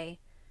 okay,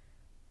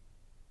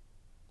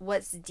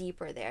 what's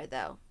deeper there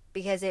though?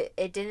 Because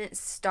it didn't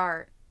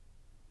start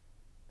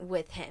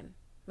with him,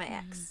 my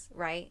ex,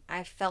 right?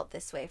 I felt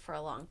this way for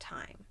a long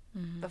time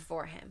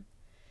before him.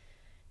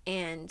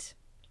 And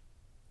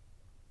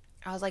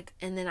I was like,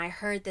 and then I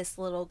heard this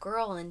little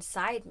girl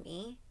inside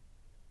me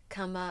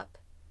come up,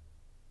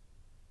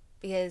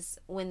 because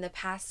when the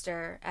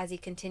pastor, as he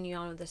continued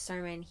on with the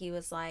sermon, he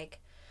was like,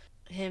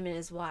 him and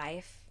his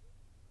wife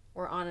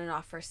were on and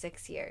off for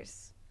 6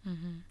 years.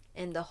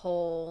 And the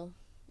whole,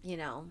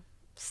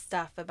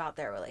 stuff about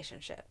their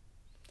relationship.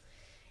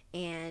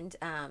 And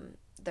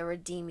the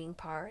redeeming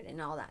part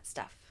and all that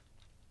stuff.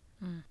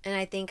 And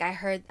I think I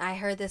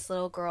heard this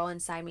little girl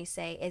inside me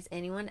say, is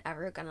anyone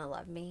ever going to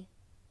love me?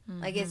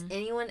 Like, is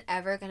anyone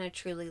ever going to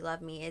truly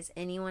love me? Is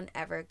anyone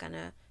ever going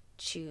to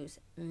choose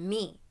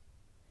me?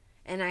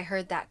 And I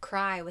heard that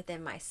cry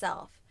within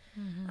myself.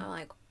 I'm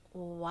like,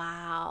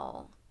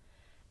 wow.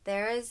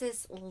 There is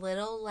this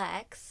little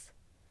Lex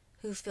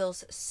who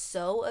feels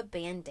so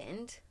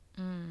abandoned,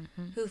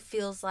 who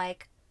feels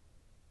like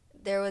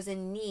there was a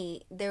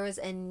need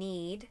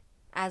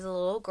as a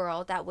little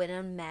girl that went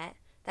unmet,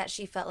 that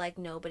she felt like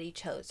nobody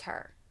chose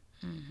her.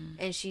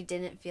 And she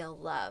didn't feel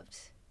loved.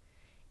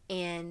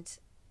 And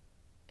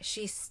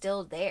she's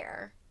still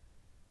there.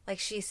 Like,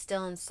 she's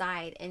still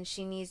inside, and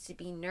she needs to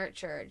be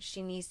nurtured.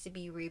 She needs to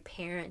be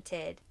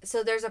reparented.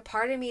 So there's a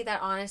part of me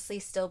that honestly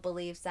still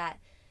believes that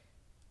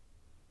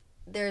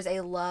there's a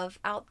love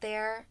out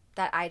there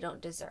that I don't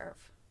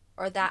deserve,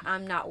 or that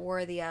I'm not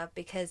worthy of,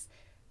 because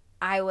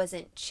I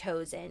wasn't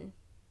chosen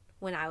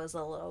when I was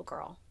a little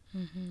girl.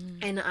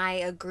 And I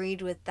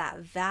agreed with that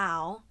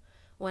vow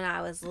when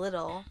I was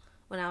little,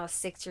 when I was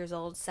 6 years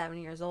old, 7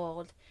 years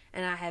old,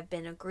 and I have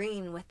been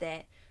agreeing with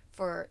it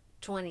for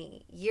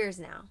 20 years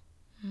now.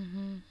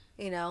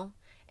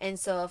 And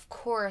so of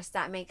course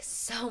that makes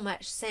so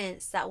much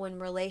sense that when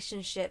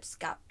relationships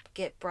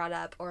get brought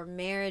up, or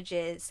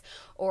marriages,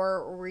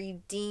 or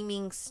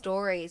redeeming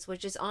stories,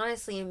 which is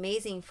honestly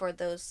amazing for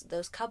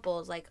those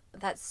couples, like,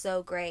 that's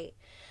so great,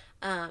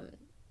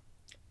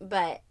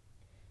 but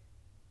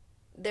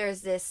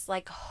there's this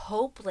like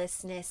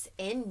hopelessness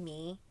in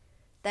me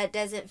that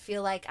doesn't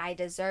feel like I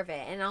deserve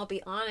it. And I'll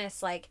be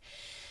honest, like,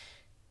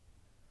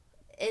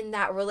 in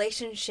that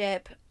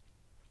relationship,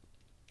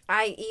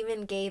 I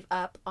even gave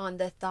up on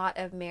the thought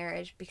of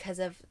marriage because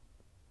of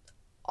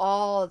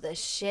all the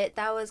shit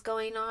that was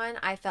going on.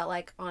 I felt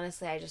like,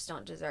 honestly, I just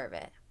don't deserve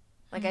it.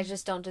 Like, I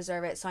just don't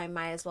deserve it, so I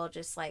might as well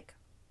just, like,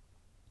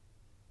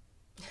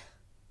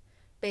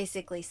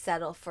 basically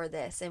settle for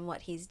this and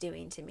what he's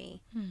doing to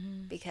me,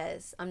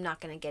 because I'm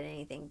not going to get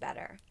anything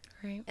better.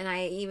 Right. And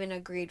I even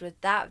agreed with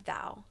that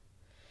vow.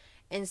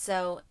 And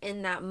so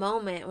in that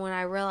moment, when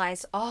I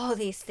realized all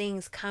these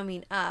things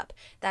coming up,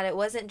 that it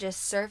wasn't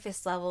just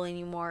surface level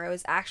anymore, it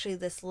was actually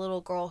this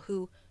little girl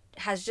who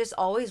has just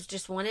always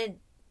just wanted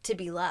to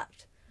be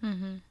loved,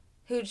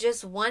 who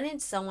just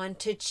wanted someone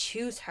to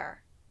choose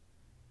her,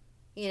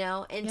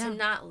 and to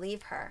not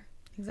leave her.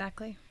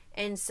 Exactly.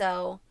 And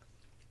so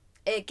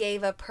it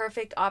gave a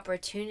perfect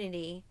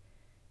opportunity,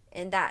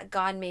 and that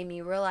God made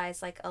me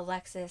realize, like,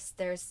 Alexis,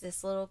 there's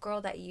this little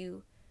girl that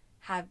you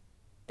have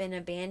been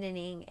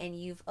abandoning, and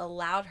you've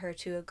allowed her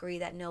to agree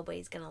that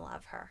nobody's going to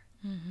love her.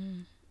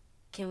 Mm-hmm.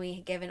 Can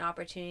we give an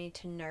opportunity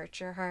to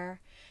nurture her,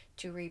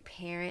 to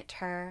reparent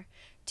her,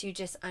 to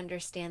just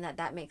understand that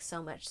that makes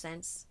so much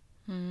sense?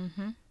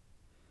 Mm-hmm.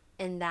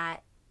 And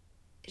that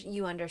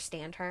you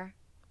understand her.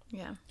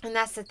 Yeah. And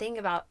that's the thing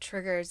about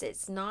triggers.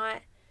 It's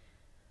not,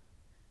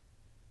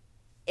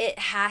 it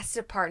has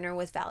to partner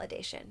with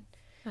validation.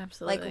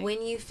 Absolutely. Like,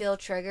 when you feel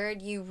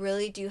triggered, you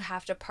really do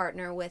have to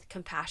partner with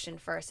compassion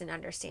first and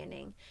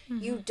understanding.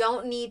 Mm-hmm. You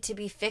don't need to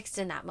be fixed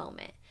in that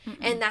moment. Mm-mm.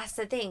 And that's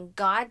the thing.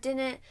 God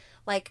didn't,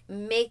 like,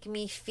 make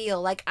me feel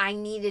like I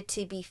needed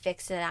to be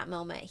fixed in that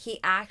moment.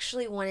 He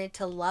actually wanted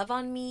to love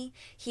on me.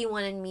 He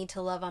wanted me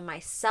to love on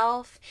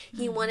myself.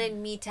 He wanted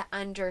me to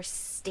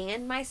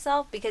understand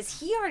myself, because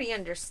he already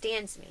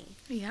understands me.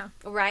 Yeah.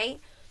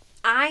 Right?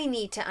 I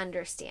need to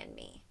understand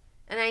me.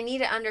 And I need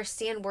to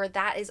understand where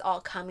that is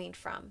all coming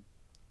from.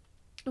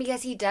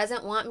 Because he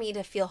doesn't want me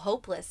to feel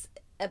hopeless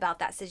about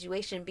that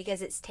situation,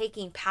 because it's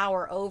taking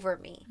power over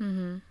me.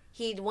 Mm-hmm.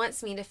 He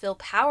wants me to feel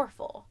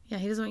powerful. Yeah,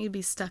 he doesn't want you to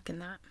be stuck in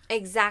that.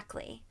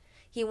 Exactly.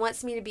 He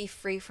wants me to be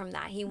free from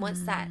that. He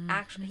wants that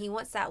action. He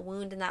wants that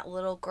wound in that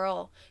little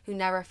girl who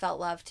never felt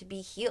love to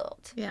be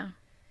healed. Yeah.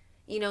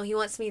 You know, he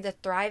wants me to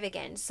thrive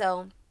again.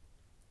 So,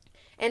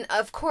 and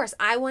of course,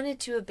 I wanted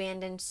to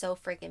abandon so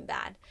freaking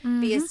bad,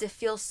 because to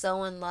feel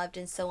so unloved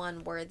and so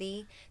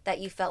unworthy that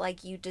you felt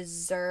like you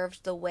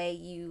deserved the way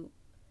you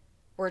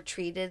were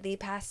treated the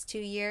past 2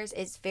 years,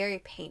 it's very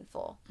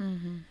painful.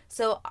 Mm-hmm.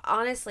 So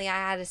honestly, I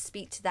had to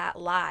speak to that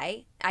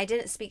lie. I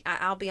didn't speak,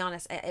 I'll be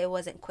honest, it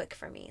wasn't quick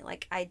for me.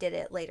 Like, I did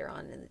it later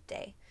on in the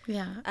day.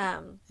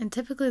 Yeah. And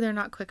typically they're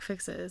not quick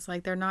fixes.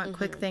 Like, they're not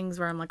quick things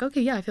where I'm like,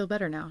 okay, yeah, I feel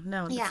better now.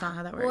 No, that's not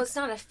how that works. Well, it's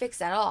not a fix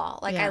at all.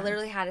 Like, I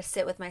literally had to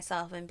sit with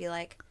myself and be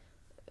like,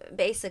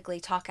 basically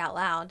talk out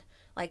loud,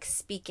 like,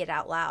 speak it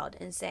out loud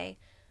and say,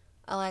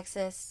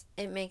 Alexis,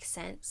 it makes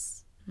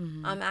sense.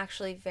 I'm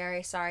actually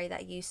very sorry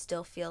that you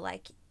still feel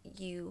like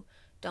you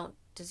don't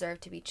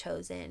deserve to be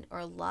chosen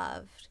or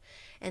loved,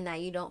 and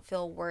that you don't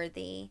feel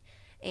worthy.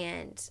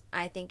 And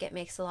I think it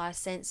makes a lot of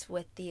sense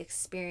with the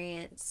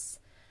experience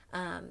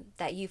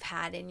that you've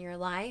had in your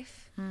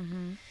life.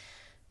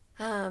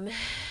 And,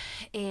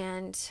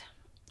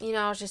 you know,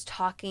 I was just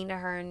talking to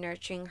her and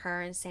nurturing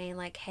her and saying,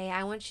 like, hey,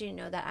 I want you to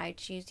know that I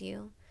choose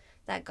you,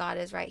 that God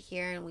is right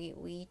here, and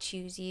we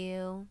choose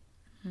you.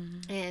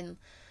 And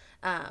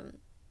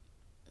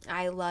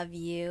I love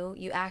you.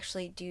 You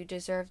actually do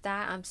deserve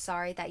that. I'm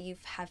sorry that you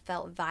have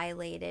felt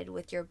violated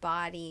with your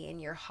body and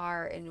your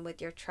heart and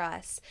with your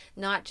trust.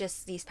 Not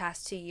just these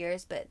past 2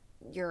 years, but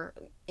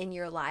in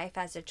your life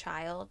as a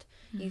child.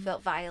 You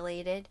felt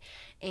violated.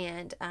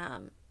 And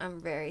I'm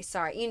very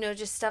sorry. You know,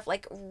 just stuff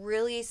like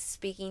really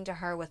speaking to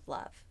her with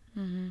love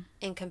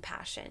and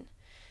compassion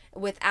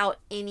without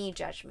any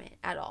judgment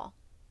at all.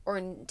 Or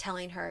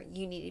telling her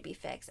you need to be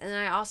fixed. And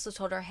then I also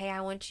told her, hey,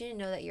 I want you to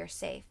know that you're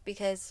safe,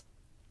 because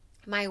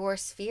my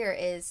worst fear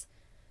is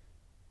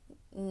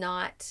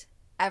not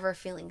ever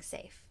feeling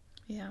safe.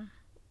 Yeah.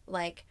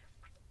 Like,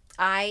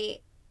 I've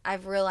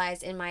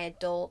realized in my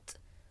adult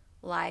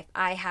life,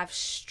 I have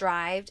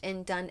strived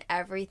and done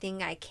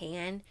everything I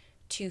can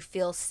to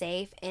feel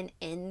safe. And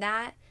in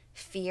that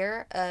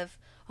fear of,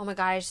 oh my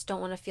God, I just don't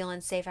want to feel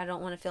unsafe. I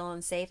don't want to feel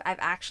unsafe. I've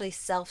actually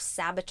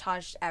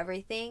self-sabotaged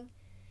everything.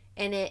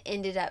 And it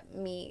ended up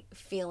me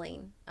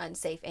feeling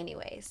unsafe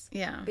anyways.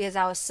 Yeah. Because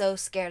I was so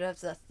scared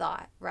of the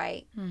thought,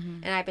 right?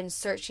 And I've been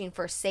searching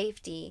for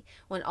safety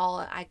when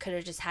all I could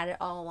have just had it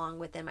all along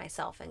within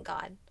myself and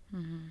God.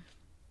 And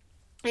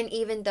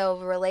even though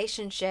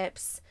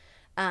relationships,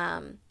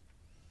 that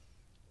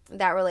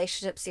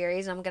relationship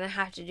series, I'm going to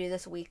have to do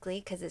this weekly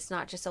because it's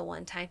not just a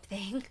one-time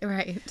thing.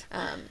 Right.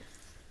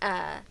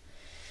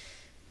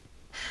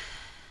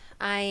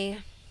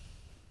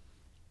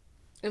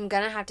 I'm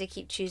gonna have to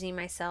keep choosing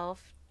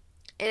myself.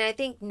 And I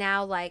think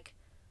now, like,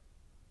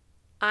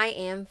 I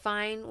am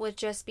fine with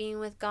just being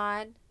with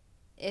God.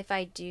 If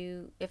I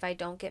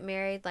don't get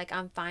married, like,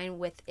 I'm fine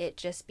with it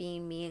just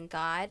being me and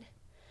God.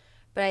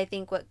 But I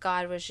think what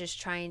God was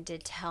just trying to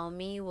tell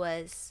me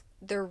was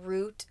the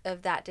root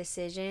of that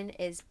decision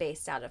is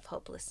based out of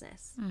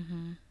hopelessness.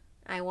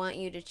 I want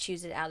you to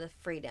choose it out of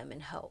freedom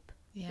and hope.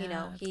 Yeah, you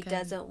know, He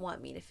doesn't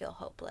want me to feel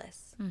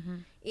hopeless.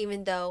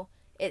 Even though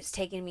it's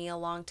taken me a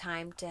long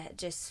time to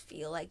just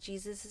feel like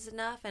Jesus is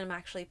enough, and I'm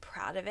actually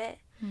proud of it.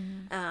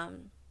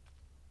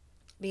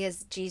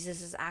 Because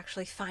Jesus is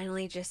actually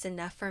finally just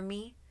enough for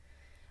me.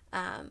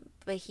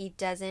 But He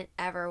doesn't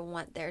ever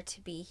want there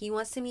to be, He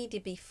wants me to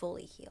be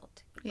fully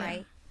healed,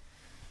 right?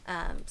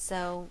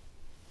 So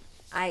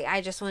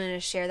I just wanted to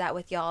share that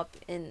with y'all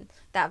in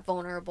that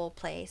vulnerable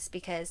place,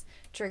 because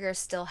triggers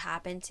still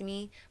happen to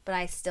me, but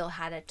I still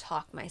had to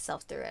talk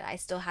myself through it. I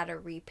still had to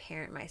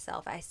reparent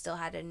myself. I still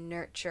had to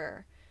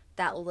nurture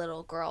that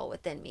little girl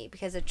within me,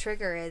 because a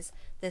trigger is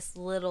this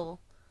little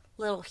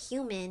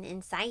human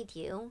inside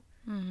you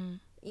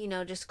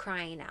just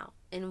crying out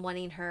and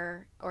wanting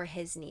her or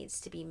his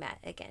needs to be met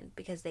again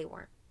because they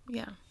weren't.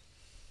 Yeah.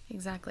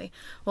 Exactly.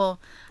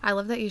 Well, I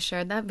love that you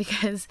shared that,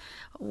 because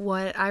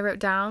what I wrote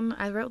down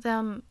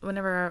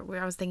whenever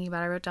I was thinking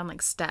about it, I wrote down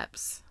like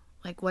steps.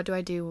 Like, what do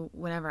I do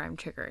whenever I'm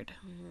triggered?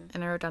 Mm-hmm.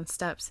 And I wrote down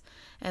steps.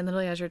 And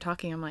literally as you're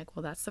talking, I'm like,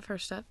 well, that's the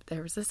first step.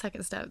 There was the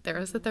second step. There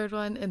was the third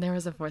one. And there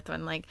was a fourth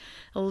one. Like,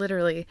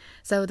 literally.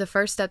 So the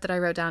first step that I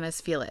wrote down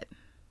is feel it.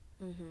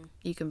 Mm-hmm.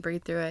 You can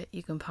breathe through it.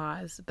 You can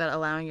pause, but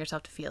allowing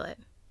yourself to feel it.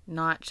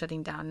 Not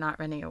shutting down, not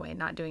running away,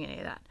 not doing any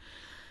of that.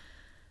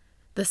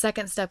 The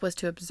second step was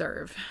to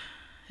observe,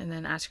 and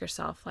then ask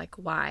yourself, like,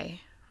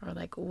 why, or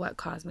like, what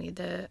caused me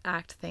to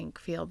act, think,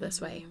 feel this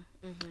way.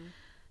 Mm-hmm.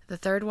 The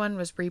third one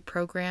was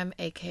reprogram,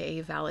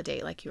 aka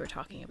validate, like you were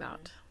talking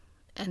about.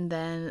 And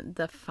then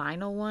the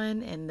final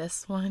one, and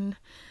this one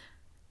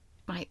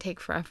might take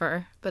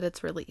forever, but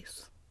it's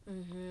release.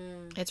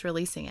 It's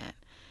releasing it.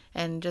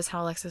 And just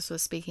how Alexis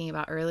was speaking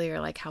about earlier,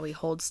 like how we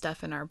hold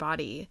stuff in our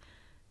body,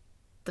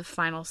 the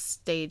final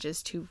stage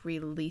is to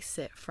release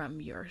it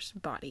from your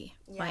body.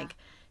 Yeah. Like,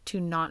 to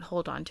not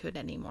hold on to it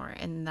anymore.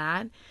 And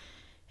that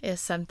is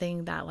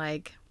something that,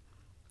 like,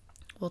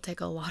 will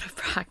take a lot of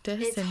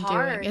practice. It's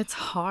hard. It's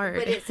hard.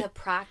 But it's a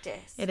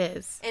practice. It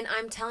is. And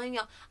I'm telling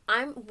y'all,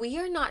 we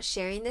are not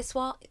sharing this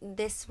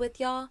with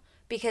y'all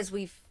because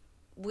we've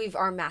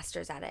are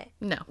masters at it.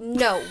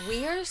 No,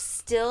 we are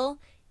still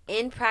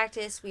in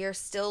practice. We are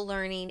still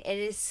learning. It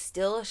is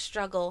still a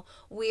struggle.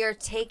 We are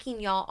taking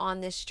y'all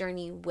on this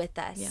journey with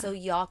us so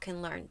y'all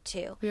can learn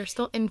too. We are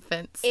still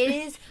infants. It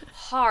is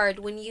hard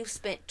when you've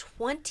spent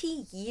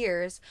 20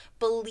 years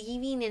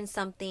believing in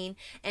something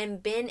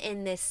and been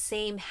in this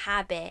same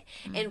habit,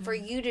 and for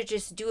you to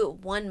just do it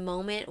one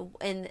moment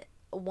and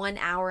 1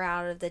 hour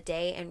out of the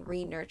day and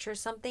re-nurture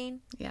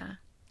something. Yeah.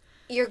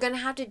 You're going to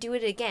have to do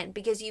it again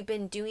because you've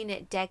been doing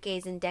it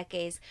decades and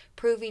decades,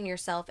 proving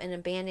yourself and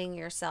abandoning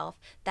yourself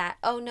that,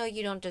 oh, no,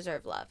 you don't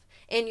deserve love.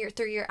 And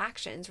through your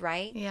actions,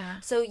 right?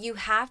 Yeah. So you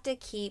have to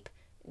keep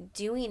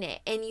doing it,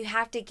 and you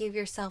have to give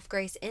yourself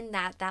grace in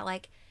that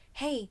like,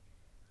 hey,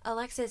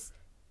 Alexis,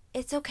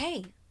 it's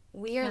okay.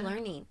 We are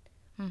learning.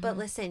 But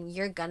listen,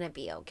 you're going to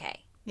be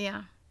okay.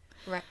 Yeah.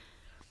 Right.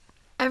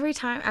 Every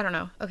time, I don't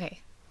know. Okay.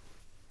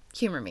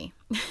 Humor me.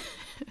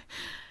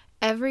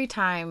 Every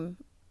time,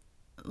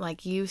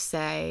 like, you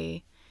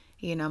say,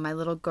 my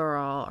little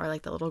girl, or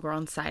like the little girl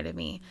inside of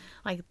me,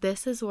 like,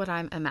 this is what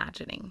I'm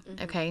imagining.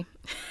 Okay.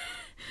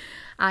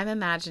 I'm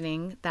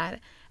imagining that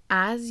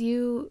as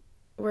you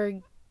were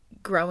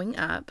growing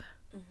up,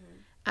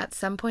 at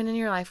some point in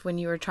your life when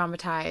you were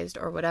traumatized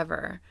or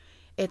whatever,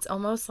 it's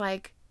almost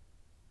like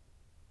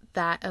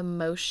that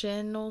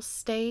emotional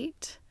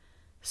state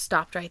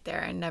stopped right there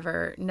and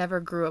never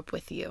grew up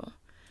with you.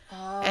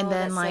 Oh, and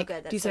then, like,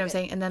 so do you see what I'm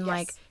saying? And then,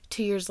 like,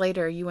 2 years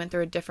later, you went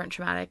through a different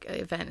traumatic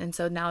event. And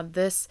so now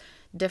this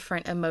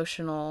different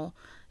emotional,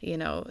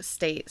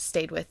 state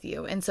stayed with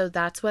you. And so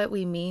that's what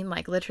we mean,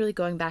 like, literally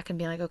going back and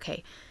being like,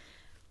 okay,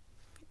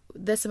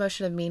 this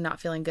emotion of me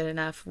not feeling good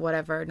enough,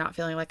 whatever, not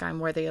feeling like I'm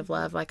worthy of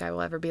love, like I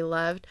will ever be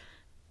loved.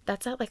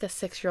 That's at like a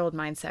 6-year-old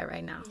mindset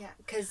right now. Yeah,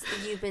 because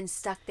you've been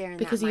stuck there in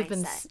because that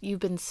mindset. You've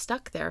been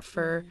stuck there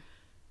for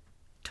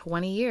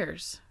 20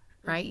 years.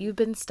 Right? You've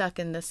been stuck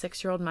in the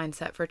 6-year-old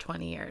mindset for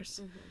 20 years.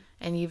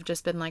 And you've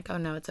just been like, oh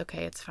no, it's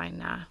okay. It's fine.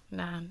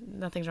 Nah,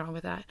 nothing's wrong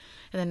with that.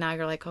 And then now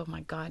you're like, oh my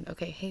God.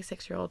 Okay. Hey,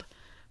 6-year-old,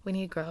 we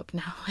need to grow up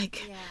now.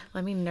 Like,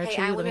 let me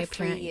nurture you. Let me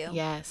free you.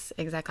 Yes,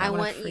 exactly. I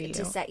want you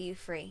to set you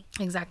free.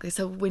 Exactly.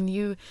 So when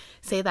you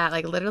say that,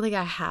 like, literally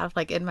I have,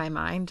 like, in my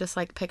mind, just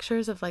like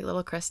pictures of like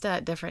little Krista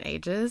at different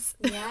ages.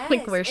 Yes.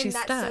 Like where she's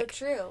stuck. And that's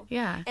so true.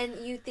 Yeah.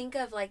 And you think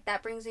of, like,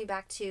 that brings me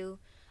back to,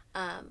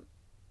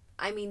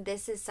 I mean,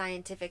 this is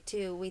scientific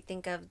too. We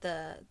think of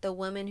the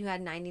woman who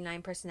had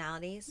 99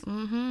 personalities.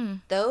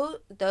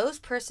 Those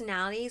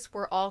personalities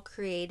were all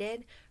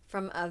created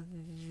from a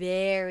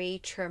very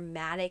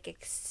traumatic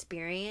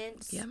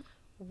experience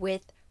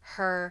with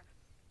her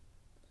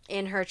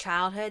in her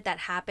childhood that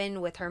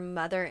happened with her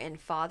mother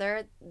and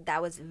father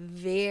that was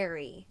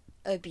very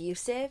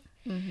abusive.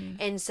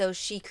 And so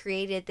she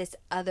created this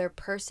other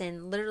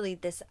person, literally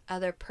this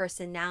other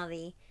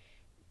personality,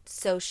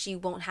 so she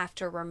won't have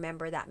to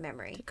remember that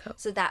memory.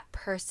 So that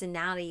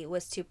personality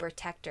was to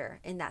protect her,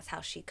 and that's how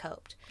she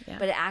coped. Yeah.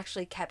 But it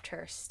actually kept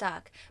her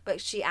stuck.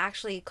 But she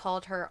actually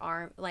called her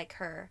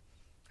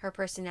her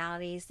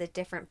personalities, the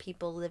different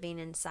people living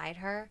inside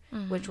her,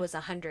 which was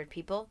 100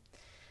 people.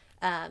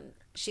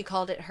 She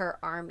called it her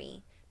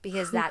army,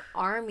 because that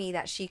army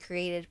that she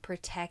created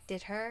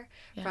protected her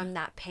from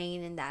that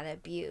pain and that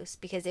abuse,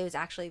 because it was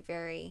actually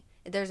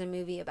there's a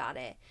movie about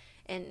it.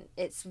 And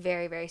it's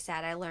very, very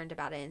sad. I learned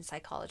about it in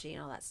psychology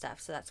and all that stuff,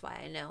 so that's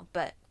why I know.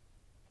 But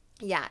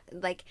yeah,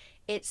 like,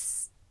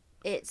 it's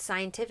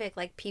scientific.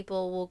 Like,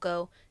 people will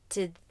go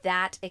to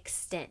that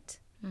extent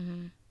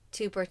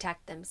to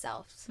protect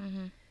themselves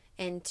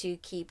and to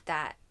keep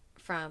that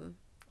from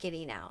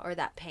getting out, or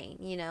that pain,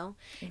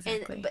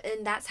 Exactly.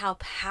 And that's how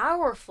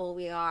powerful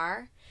we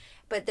are.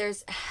 but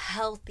there's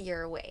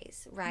healthier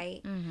ways,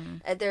 right?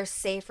 Mm-hmm. There's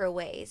safer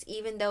ways,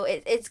 even though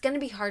it's going to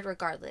be hard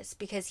regardless,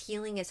 because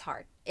healing is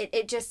hard.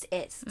 It just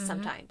is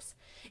sometimes.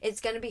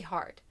 It's going to be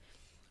hard.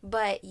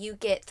 But you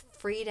get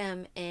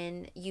freedom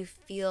and you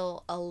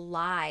feel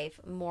alive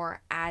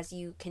more as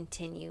you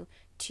continue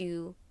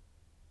to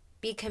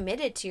be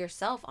committed to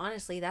yourself.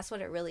 Honestly, that's what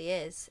it really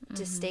is.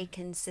 To stay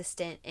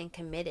consistent and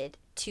committed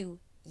to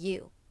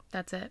you.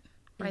 That's it.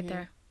 Right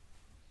there.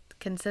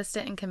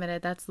 Consistent and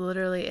committed. That's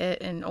literally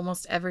it in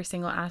almost every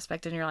single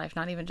aspect in your life,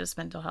 not even just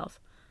mental health.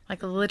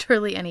 Like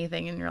literally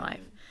anything in your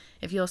life.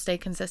 If you'll stay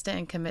consistent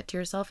and commit to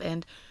yourself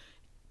and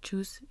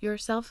choose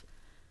yourself,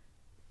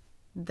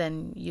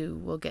 then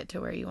you will get to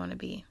where you want to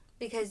be.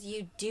 Because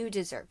you do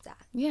deserve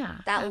that. Yeah.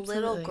 That absolutely.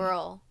 little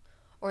girl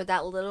or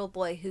that little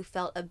boy who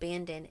felt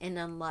abandoned and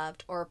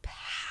unloved or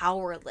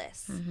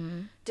powerless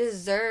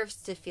deserves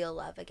to feel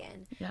love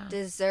again. Yeah.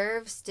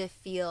 Deserves to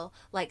feel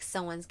like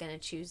someone's going to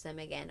choose them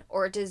again,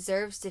 or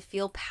deserves to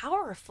feel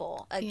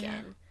powerful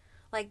again. Yeah.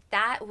 Like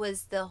that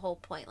was the whole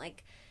point.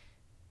 Like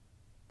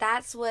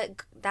that's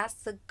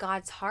the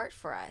God's heart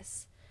for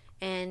us.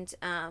 And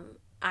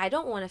I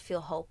don't want to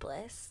feel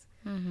hopeless.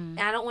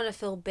 I don't want to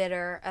feel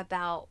bitter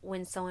about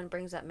when someone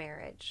brings up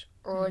marriage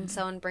or when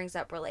someone brings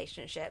up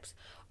relationships,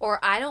 or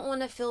I don't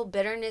want to feel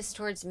bitterness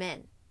towards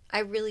men. I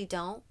really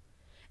don't.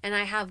 And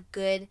I have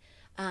good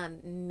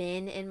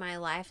men in my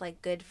life,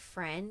 like good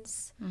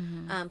friends,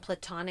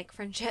 platonic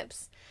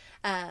friendships.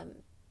 And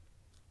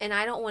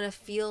I don't want to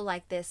feel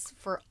like this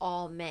for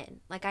all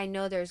men. Like I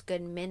know there's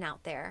good men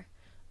out there,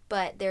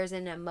 but there's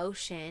an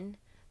emotion,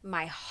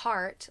 my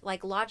heart,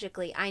 like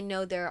logically, I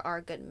know there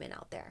are good men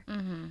out there.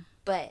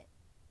 But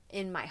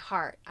in my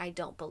heart, I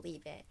don't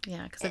believe it.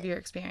 Yeah, because of your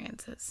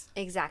experiences.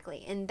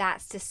 Exactly. And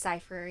that's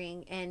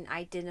deciphering and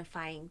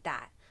identifying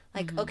that.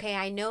 Like, okay,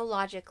 I know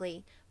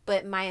logically,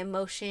 but my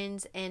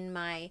emotions and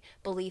my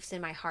beliefs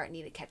in my heart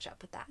need to catch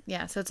up with that.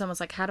 Yeah, so it's almost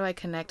like, how do I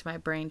connect my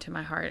brain to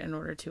my heart in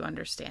order to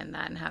understand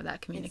that and have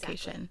that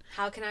communication? Exactly.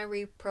 How can I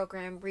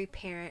reprogram,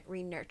 reparent,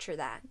 re-nurture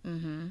that?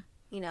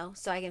 You know,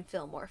 so I can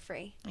feel more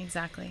free.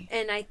 Exactly.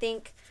 And I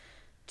think,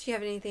 do you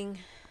have anything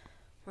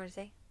more to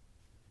say?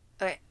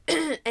 Okay.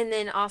 And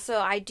then also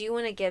I do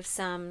want to give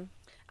some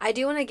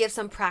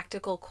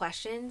practical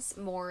questions,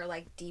 more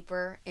like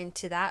deeper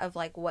into that, of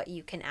like what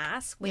you can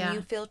ask when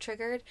you feel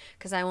triggered,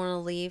 because I want to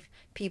leave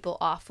people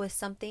off with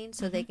something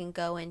so they can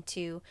go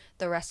into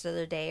the rest of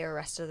their day or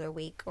rest of their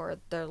week or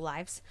their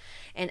lives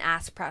and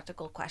ask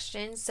practical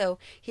questions. So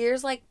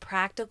here's like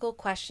practical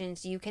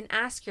questions you can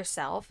ask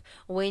yourself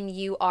when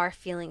you are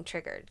feeling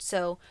triggered.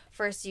 So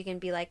first you can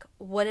be like,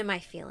 what am I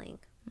feeling?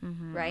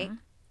 Right?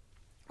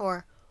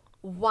 Or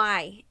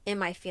why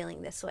am I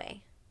feeling this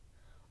way?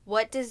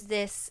 What does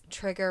this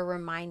trigger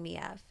remind me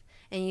of?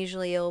 And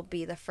usually it'll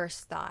be the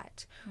first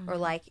thought, or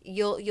like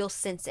you'll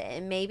sense it,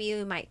 and maybe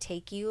it might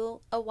take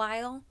you a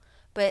while,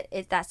 but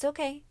that's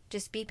okay.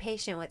 Just be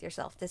patient with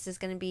yourself. This is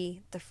going to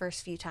be the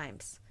first few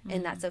times,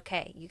 and that's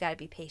okay. You got to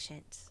be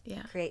patient.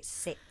 Yeah.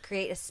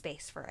 Create a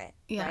space for it.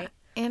 Yeah. Right?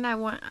 And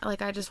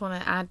I just want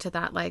to add to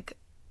that, like,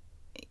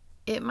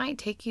 it might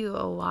take you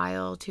a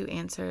while to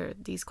answer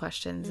these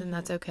questions, and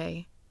that's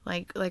okay.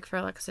 Like for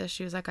Alexis,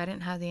 she was like, I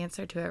didn't have the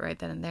answer to it right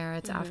then and there.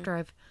 It's after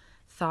I've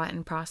thought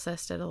and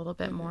processed it a little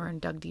bit more and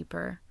dug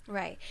deeper.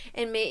 Right.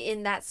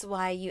 And that's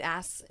why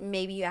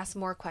maybe you ask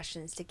more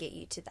questions to get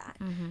you to that.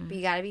 But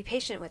you got to be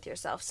patient with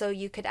yourself. So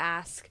you could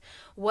ask,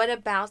 what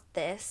about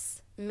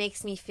this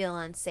makes me feel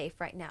unsafe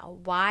right now?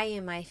 Why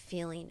am I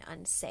feeling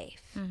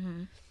unsafe?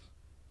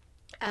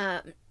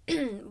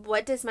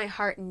 What does my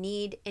heart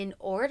need in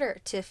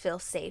order to feel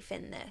safe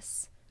in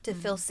this? To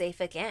feel safe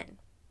again?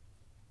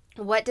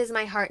 What does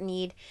my heart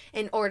need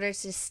in order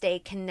to stay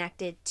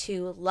connected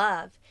to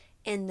love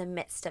in the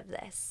midst of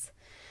this?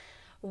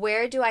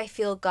 Where do I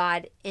feel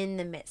God in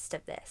the midst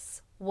of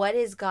this? What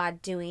is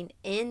God doing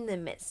in the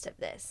midst of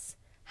this?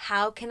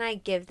 How can I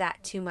give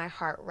that to my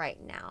heart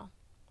right now?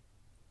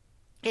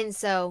 And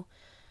so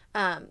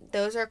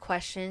those are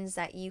questions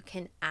that you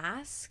can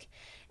ask.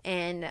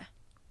 And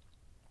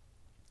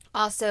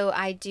also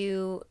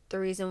the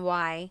reason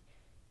why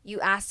you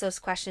ask those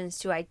questions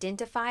to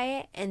identify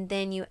it, and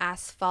then you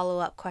ask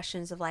follow-up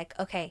questions of like,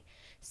 okay,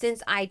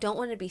 since I don't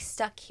want to be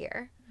stuck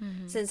here,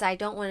 since I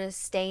don't want to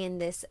stay in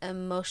this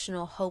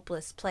emotional,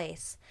 hopeless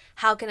place,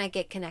 how can I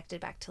get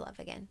connected back to love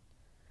again?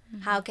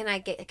 How can I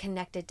get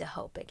connected to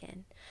hope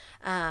again?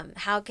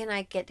 How can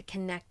I get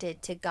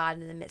connected to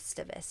God in the midst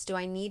of this? Do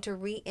I need to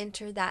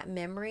re-enter that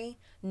memory,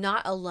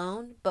 not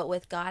alone, but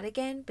with God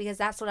again? Because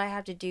that's what I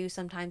have to do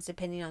sometimes,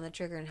 depending on the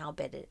trigger and how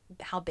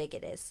big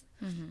it is.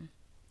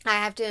 I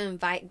have to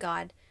invite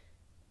God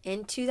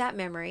into that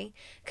memory,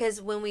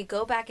 because when we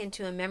go back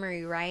into a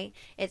memory, right,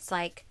 it's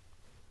like,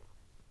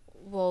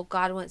 well,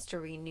 God wants to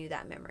renew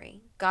that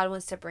memory. God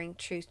wants to bring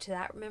truth to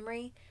that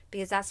memory,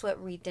 because that's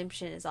what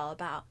redemption is all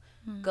about.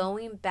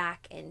 Going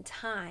back in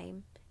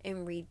time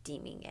and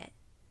redeeming it.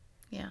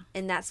 Yeah.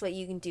 And that's what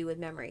you can do with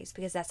memories,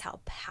 because that's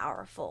how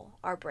powerful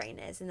our brain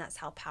is, and that's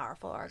how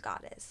powerful our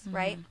God is,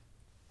 right?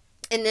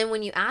 And then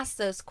when you ask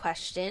those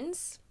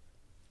questions,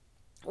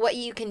 what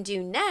you can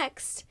do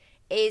next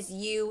is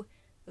you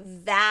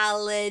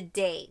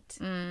validate.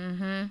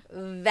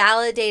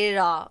 Validate it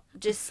all.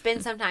 Just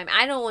spend some time.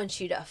 I don't want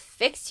you to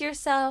fix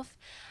yourself.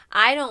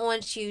 I don't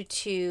want you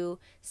to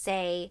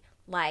say,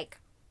 like,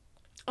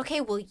 okay,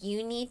 well,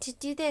 you need to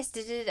do this.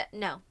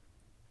 No.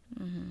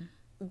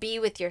 Be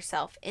with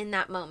yourself in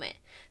that moment.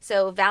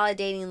 So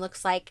validating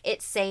looks like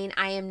it's saying,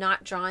 I am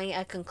not drawing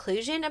a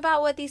conclusion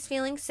about what these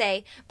feelings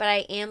say, but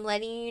I am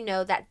letting you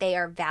know that they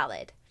are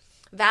valid.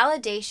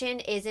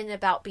 Validation isn't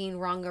about being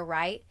wrong or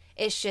right.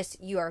 It's just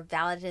you are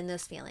valid in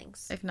those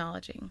feelings.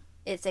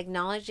 It's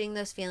acknowledging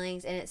those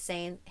feelings, and it's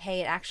saying,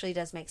 hey, it actually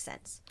does make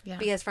sense. Yeah.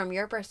 Because from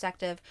your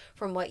perspective,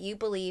 from what you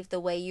believe, the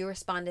way you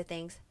respond to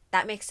things,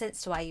 that makes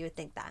sense to why you would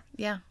think that.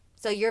 Yeah.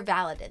 So you're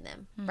valid in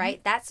them,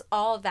 right? That's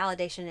all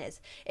validation is.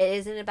 It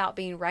isn't about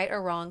being right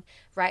or wrong.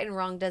 Right and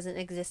wrong doesn't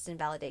exist in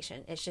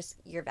validation. It's just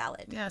you're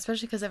valid. Yeah,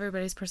 especially because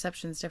everybody's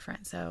perception is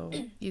different. So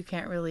you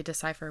can't really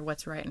decipher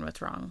what's right and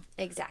what's wrong.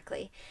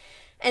 Exactly.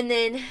 And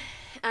then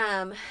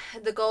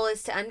the goal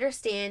is to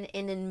understand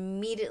and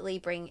immediately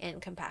bring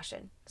in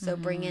compassion. So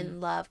bring in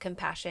love,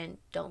 compassion.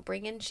 Don't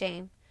bring in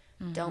shame.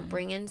 Don't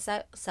bring in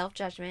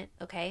self-judgment,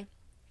 okay?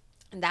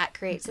 That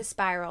creates a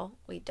spiral.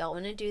 We don't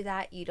want to do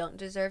that. You don't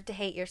deserve to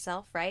hate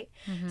yourself, right?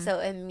 So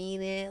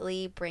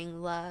immediately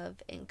bring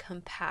love and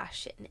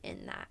compassion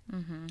in that.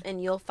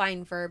 And you'll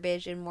find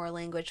verbiage and more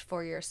language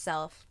for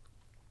yourself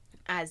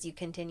as you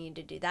continue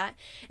to do that.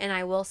 And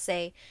I will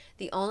say,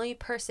 the only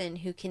person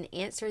who can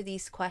answer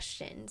these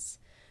questions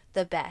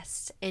the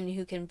best and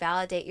who can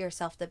validate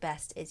yourself the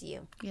best is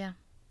you. Yeah.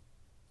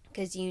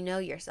 Because you know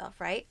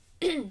yourself, right?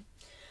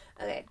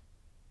 Okay.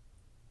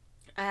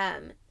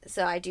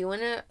 So I do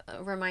want to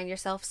remind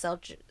yourself,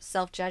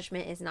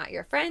 self-judgment is not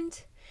your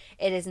friend.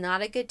 It is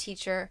not a good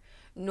teacher,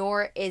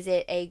 nor is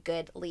it a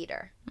good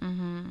leader.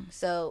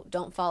 So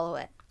don't follow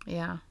it.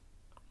 Yeah,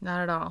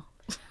 not at all.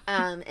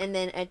 And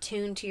then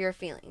attune to your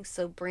feelings.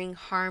 So bring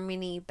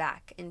harmony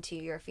back into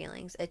your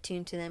feelings.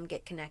 Attune to them,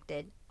 get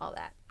connected, all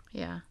that.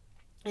 Yeah.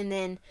 And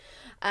then,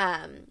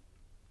 and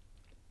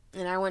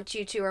I want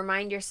you to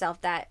remind yourself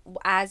that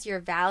as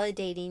you're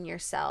validating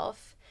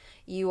yourself,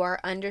 you are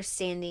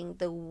understanding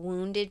the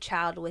wounded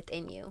child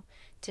within you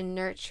to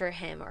nurture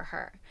him or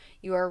her.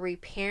 You are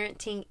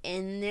reparenting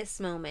in this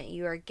moment.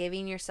 You are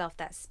giving yourself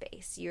that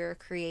space. You're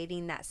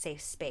creating that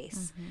safe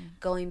space,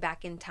 going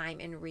back in time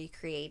and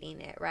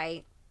recreating it,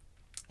 right?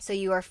 So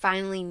you are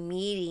finally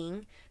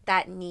meeting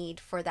that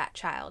need for that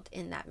child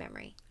in that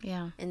memory.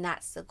 Yeah. And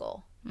that's the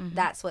goal.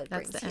 That's what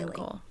brings the healing. End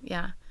goal.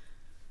 Yeah.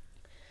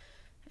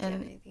 Do you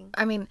have anything?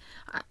 I mean,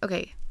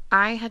 okay,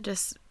 I had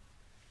just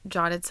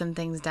jotted some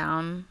things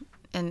down,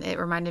 and it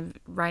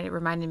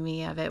reminded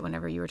me of it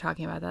whenever you were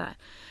talking about that.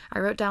 I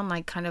wrote down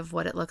like kind of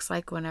what it looks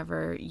like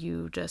whenever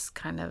you just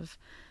kind of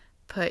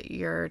put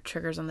your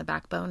triggers on the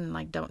backbone and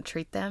like don't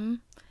treat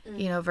them,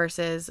 you know,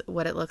 versus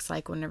what it looks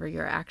like whenever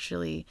you're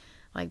actually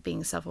like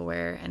being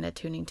self-aware and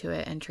attuning to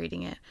it and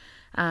treating it.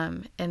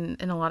 And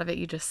a lot of it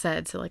you just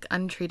said, so like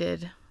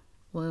untreated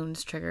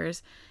wounds,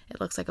 triggers, it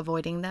looks like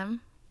avoiding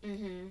them.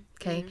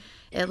 Okay.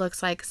 It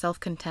looks like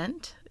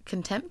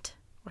contempt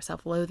or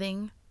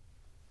self-loathing,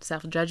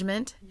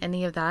 self-judgment,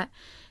 any of that.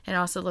 And it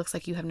also looks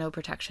like you have no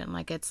protection,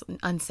 like it's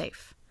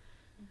unsafe.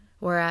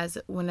 Whereas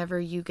whenever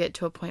you get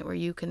to a point where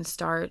you can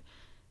start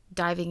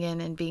diving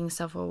in and being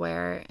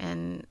self-aware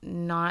and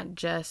not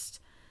just,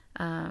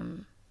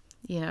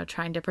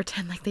 trying to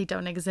pretend like they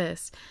don't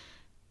exist,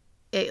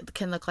 it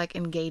can look like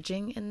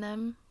engaging in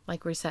them.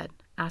 Like we said,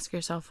 ask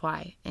yourself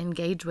why,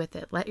 engage with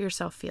it, let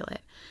yourself feel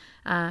it.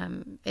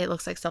 It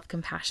looks like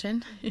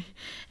self-compassion,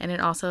 and it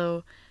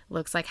also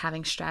looks like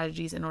having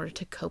strategies in order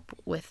to cope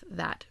with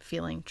that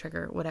feeling,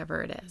 trigger,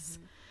 whatever it is.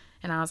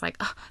 And I was like,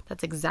 oh,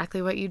 that's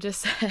exactly what you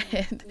just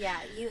said. Yeah,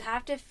 you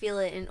have to feel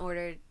it in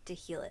order to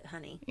heal it,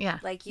 honey. Yeah,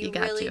 like you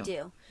really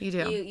do. You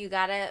do. You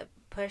gotta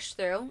push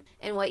through.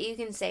 And what you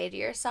can say to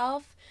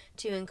yourself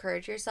to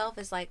encourage yourself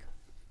is like,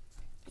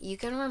 you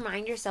can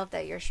remind yourself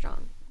that you're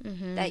strong,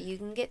 that you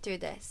can get through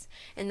this,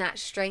 and that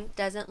strength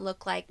doesn't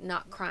look like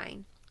not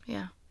crying.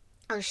 Yeah.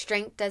 Or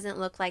strength doesn't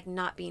look like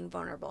not being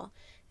vulnerable.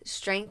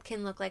 Strength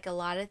can look like a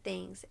lot of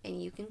things,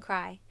 and you can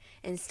cry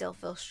and still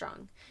feel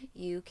strong.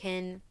 You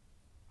can,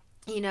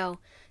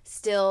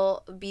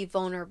 still be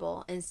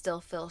vulnerable and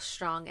still feel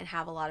strong and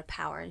have a lot of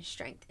power and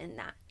strength in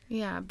that.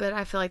 Yeah, but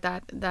I feel like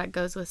that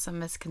goes with some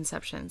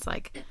misconceptions.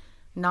 Like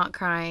not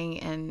crying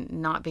and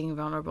not being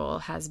vulnerable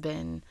has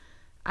been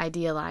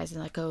idealized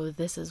and like, oh,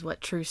 this is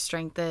what true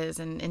strength is.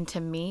 And to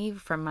me,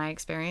 from my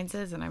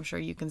experiences, and I'm sure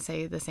you can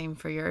say the same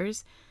for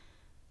yours,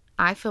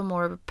 I feel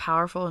more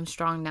powerful and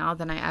strong now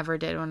than I ever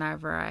did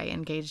whenever I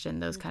engaged in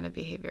those kind of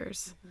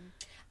behaviors.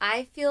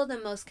 I feel the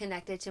most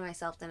connected to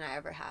myself than I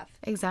ever have.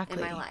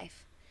 Exactly. In my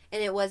life.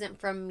 And it wasn't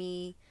from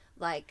me,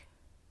 like,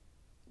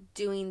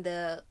 doing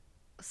the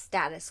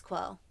status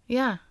quo.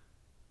 Yeah.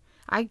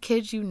 I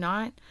kid you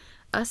not.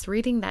 Us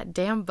reading that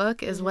damn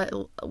book is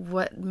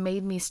what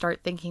made me start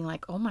thinking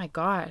like, oh my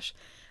gosh,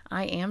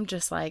 I am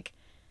just like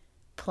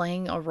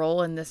playing a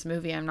role in this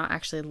movie. I'm not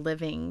actually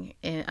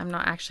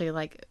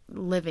like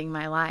living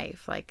my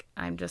life. Like,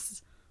 I'm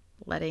just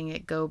letting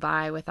it go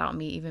by without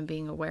me even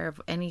being aware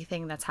of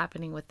anything that's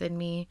happening within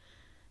me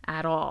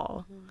at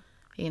all,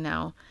 you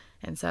know?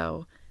 And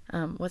so,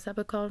 what's that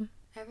book called?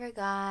 I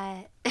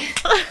forgot.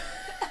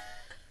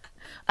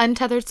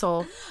 Untethered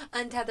Soul.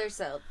 Untethered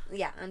Soul.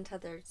 Yeah,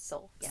 Untethered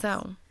Soul. Yes.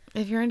 So,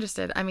 if you're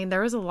interested, I mean,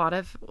 there was a lot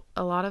of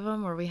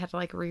them where we had to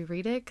like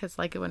reread it because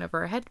like it went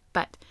over our head.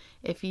 But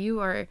if you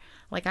are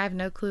like, I have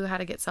no clue how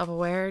to get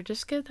self-aware,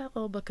 just give that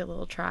little book a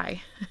little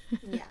try.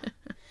 Yeah.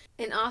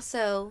 And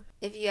also,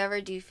 if you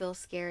ever do feel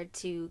scared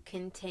to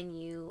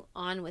continue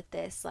on with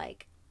this,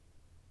 like,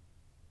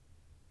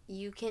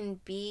 you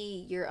can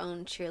be your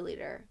own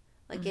cheerleader.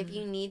 Like, if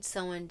you need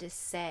someone to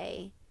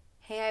say,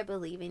 hey, I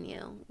believe in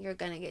you, you're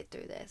gonna get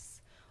through this.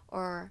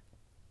 Or,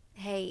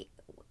 hey,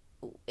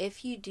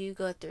 if you do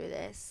go through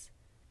this,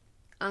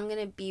 I'm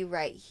gonna be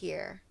right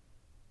here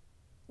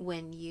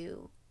when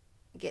you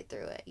get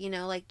through it. You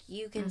know, like,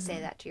 you can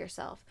say that to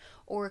yourself.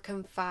 Or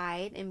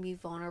confide and be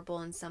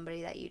vulnerable in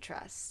somebody that you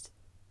trust.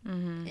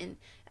 And,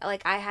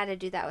 like, I had to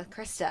do that with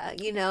Krista,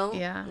 you know?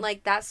 Yeah.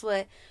 Like, that's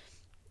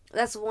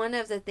one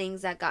of the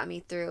things that got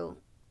me through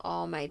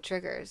all my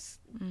triggers.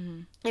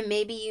 And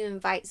maybe you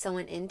invite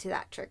someone into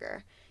that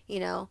trigger, you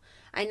know?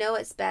 I know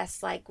it's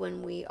best, like,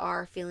 when we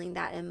are feeling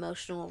that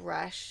emotional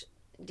rush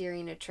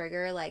during a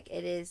trigger, like,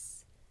 it is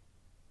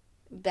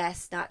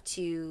best not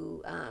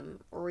to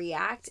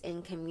react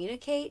and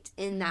communicate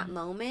in that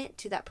moment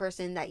to that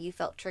person that you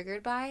felt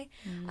triggered by,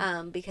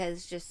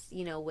 because just,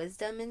 you know,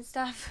 wisdom and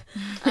stuff.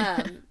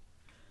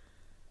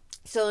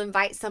 So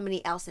invite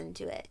somebody else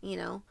into it, you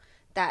know,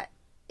 that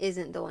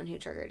isn't the one who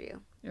triggered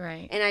you.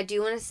 Right. And I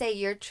do want to say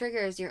your trigger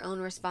is your own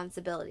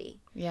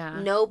responsibility. Yeah.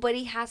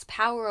 Nobody has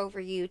power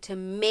over you to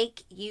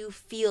make you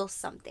feel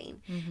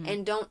something.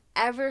 And don't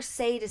ever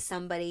say to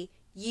somebody,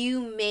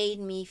 you made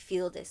me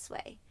feel this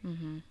way.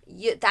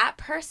 That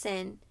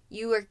person,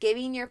 you are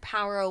giving your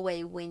power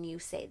away when you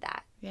say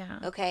that. Yeah.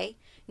 Okay?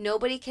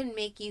 Nobody can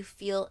make you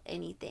feel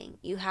anything.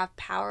 You have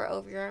power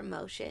over your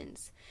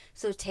emotions.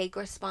 So take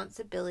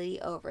responsibility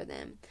over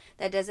them.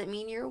 That doesn't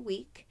mean you're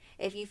weak.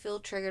 If you feel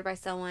triggered by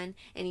someone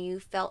and you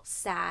felt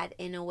sad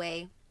in a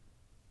way,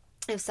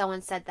 if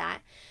someone said that.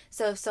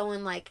 So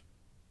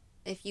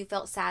if you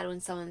felt sad when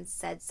someone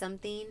said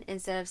something,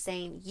 instead of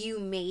saying, you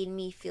made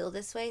me feel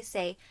this way,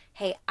 say,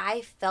 hey,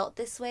 I felt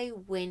this way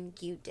when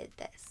you did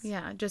this.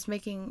 Yeah, just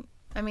making,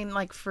 I mean,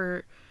 like,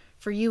 for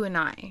you and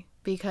I,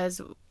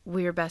 because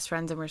we're best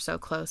friends and we're so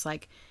close,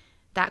 like,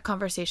 that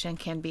conversation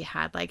can be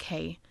had, like,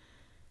 hey,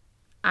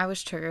 I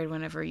was triggered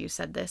whenever you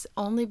said this,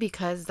 only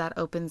because that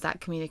opens that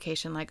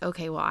communication, like,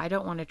 okay, well, I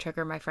don't want to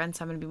trigger my friend,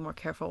 so I'm going to be more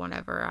careful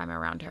whenever I'm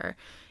around her.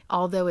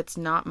 Although it's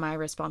not my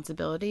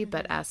responsibility,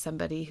 but as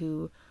somebody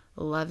who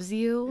loves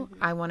you,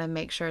 I want to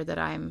make sure that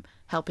I'm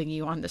helping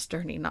you on this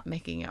journey, not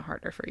making it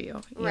harder for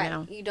you. Right.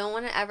 Know? You don't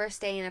want to ever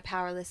stay in a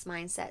powerless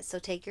mindset. So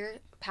take your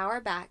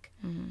power back,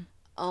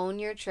 own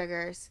your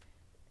triggers,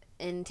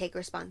 and take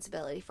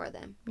responsibility for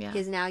them. Yeah.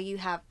 Because now you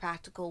have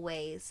practical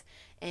ways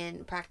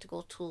and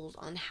practical tools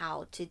on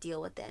how to deal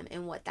with them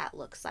and what that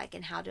looks like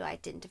and how to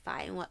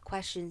identify and what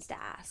questions to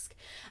ask.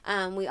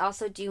 We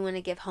also do want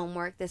to give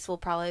homework. This will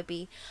probably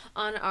be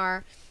on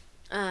our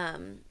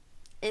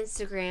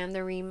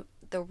Instagram,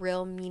 the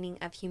Real Meaning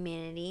of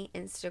Humanity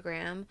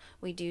Instagram.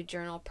 We do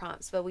journal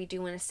prompts, but we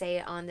do want to say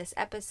it on this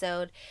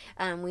episode.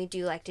 We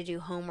do like to do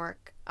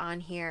homework on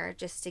here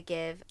just to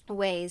give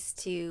ways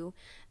to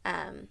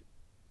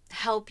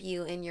help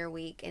you in your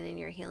week and in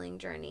your healing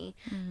journey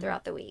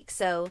throughout the week.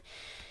 So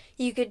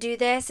you could do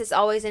this. It's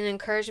always an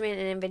encouragement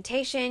and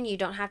invitation. You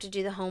don't have to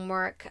do the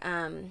homework.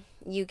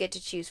 You get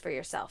to choose for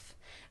yourself.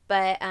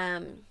 But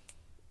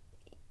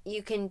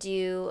you can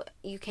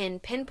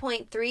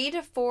pinpoint 3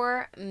 to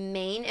 4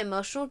 main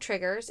emotional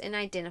triggers and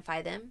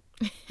identify them.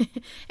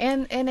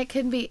 and it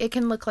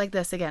can look like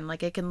this again.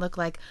 Like, it can look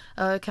like,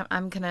 oh,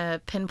 I'm gonna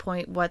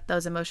pinpoint what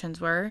those emotions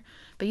were,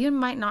 but you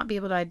might not be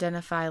able to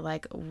identify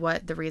like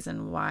what the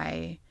reason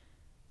why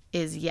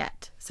is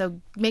yet. So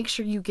make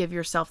sure you give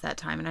yourself that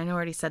time. And I know I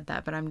already said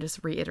that, but I'm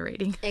just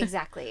reiterating.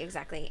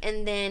 Exactly.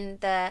 And then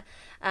the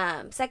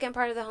second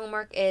part of the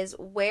homework is,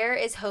 where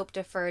is hope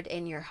deferred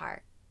in your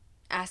heart?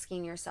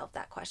 Asking yourself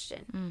that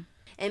question.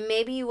 And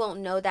maybe you won't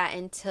know that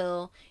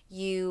until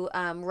you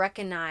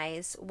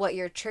recognize what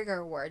your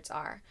trigger words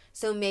are.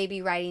 So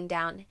maybe writing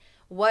down,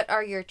 what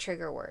are your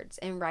trigger words,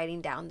 and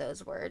writing down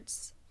those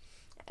words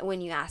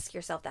when you ask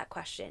yourself that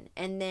question.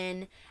 And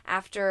then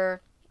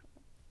after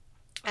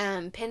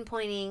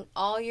pinpointing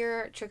all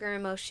your trigger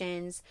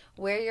emotions,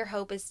 where your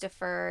hope is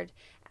deferred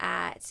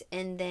at,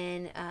 and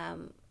then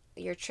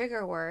your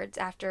trigger words,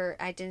 after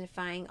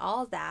identifying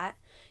all that,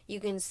 you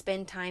can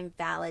spend time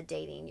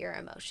validating your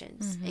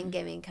emotions and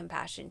giving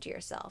compassion to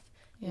yourself.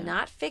 Yeah.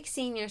 Not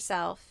fixing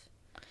yourself.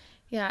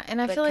 Yeah,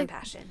 and I feel like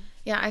compassion.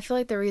 Yeah, I feel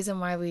like the reason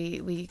why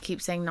we keep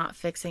saying not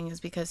fixing is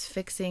because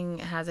fixing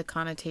has a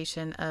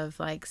connotation of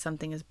like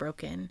something is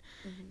broken.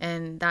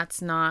 And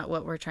that's not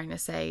what we're trying to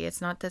say. It's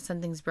not that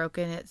something's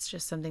broken, it's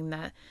just something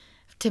that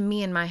to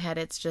me in my head,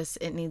 it's just,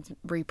 it needs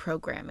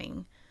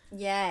reprogramming.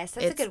 Yes,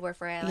 that's a good word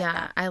for it. I like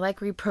that. I like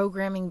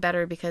reprogramming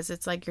better because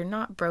it's like you're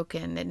not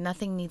broken.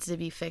 Nothing needs to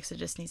be fixed. It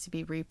just needs to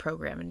be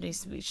reprogrammed. It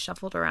needs to be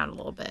shuffled around a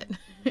little bit,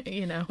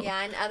 you know?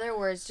 Yeah, in other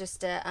words,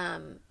 just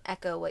to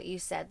echo what you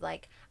said,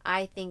 like,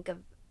 I think of,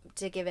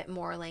 to give it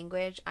more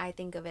language, I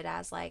think of it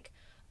as like,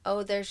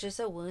 oh, there's just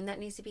a wound that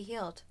needs to be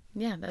healed.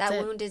 Yeah, that's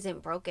that it. wound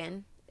isn't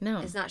broken. No.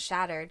 It's not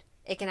shattered.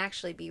 It can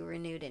actually be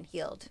renewed and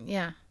healed.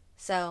 Yeah.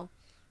 So,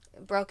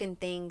 broken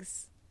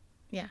things,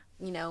 yeah,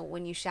 you know,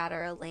 when you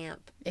shatter a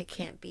lamp, it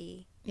can't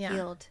be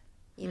healed.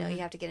 You know, you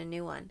have to get a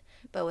new one.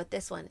 But with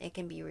this one, it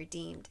can be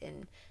redeemed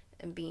and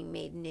being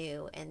made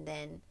new, and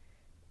then,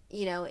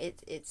 you know,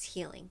 it's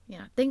healing.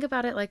 Yeah. Think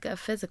about it like a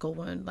physical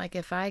wound. Like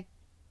if I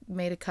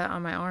made a cut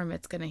on my arm,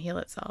 it's going to heal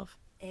itself.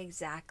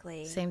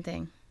 Exactly. Same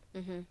thing.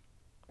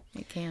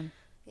 It can.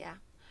 Yeah.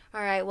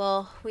 All right.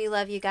 Well, we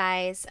love you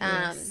guys.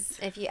 Yes.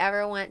 If you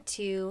ever want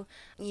to,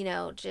 you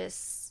know,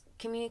 just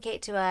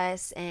communicate to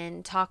us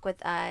and talk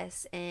with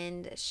us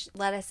and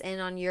let us in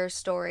on your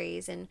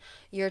stories and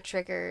your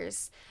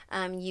triggers,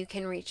 you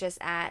can reach us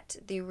at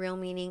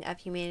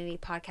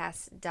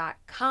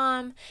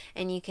therealmeaningofhumanitypodcast.com,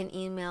 and you can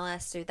email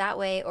us through that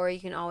way, or you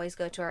can always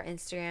go to our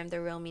Instagram,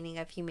 The Real Meaning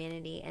of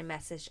Humanity, and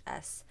message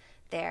us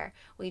there.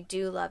 We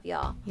do love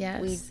y'all.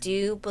 Yes. We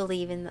do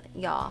believe in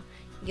y'all.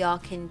 Y'all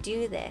can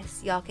do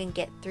this. Y'all can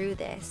get through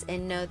this,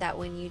 and know that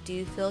when you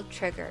do feel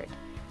triggered,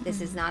 this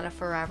is not a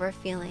forever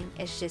feeling.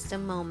 It's just a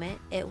moment.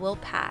 It will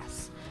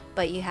pass,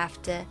 but you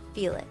have to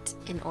feel it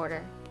in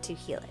order to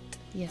heal it.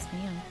 Yes,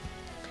 ma'am.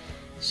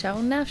 Show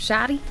enough,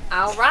 shawty.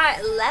 All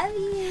right. Love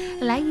you.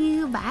 Love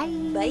you. Bye.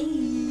 Bye.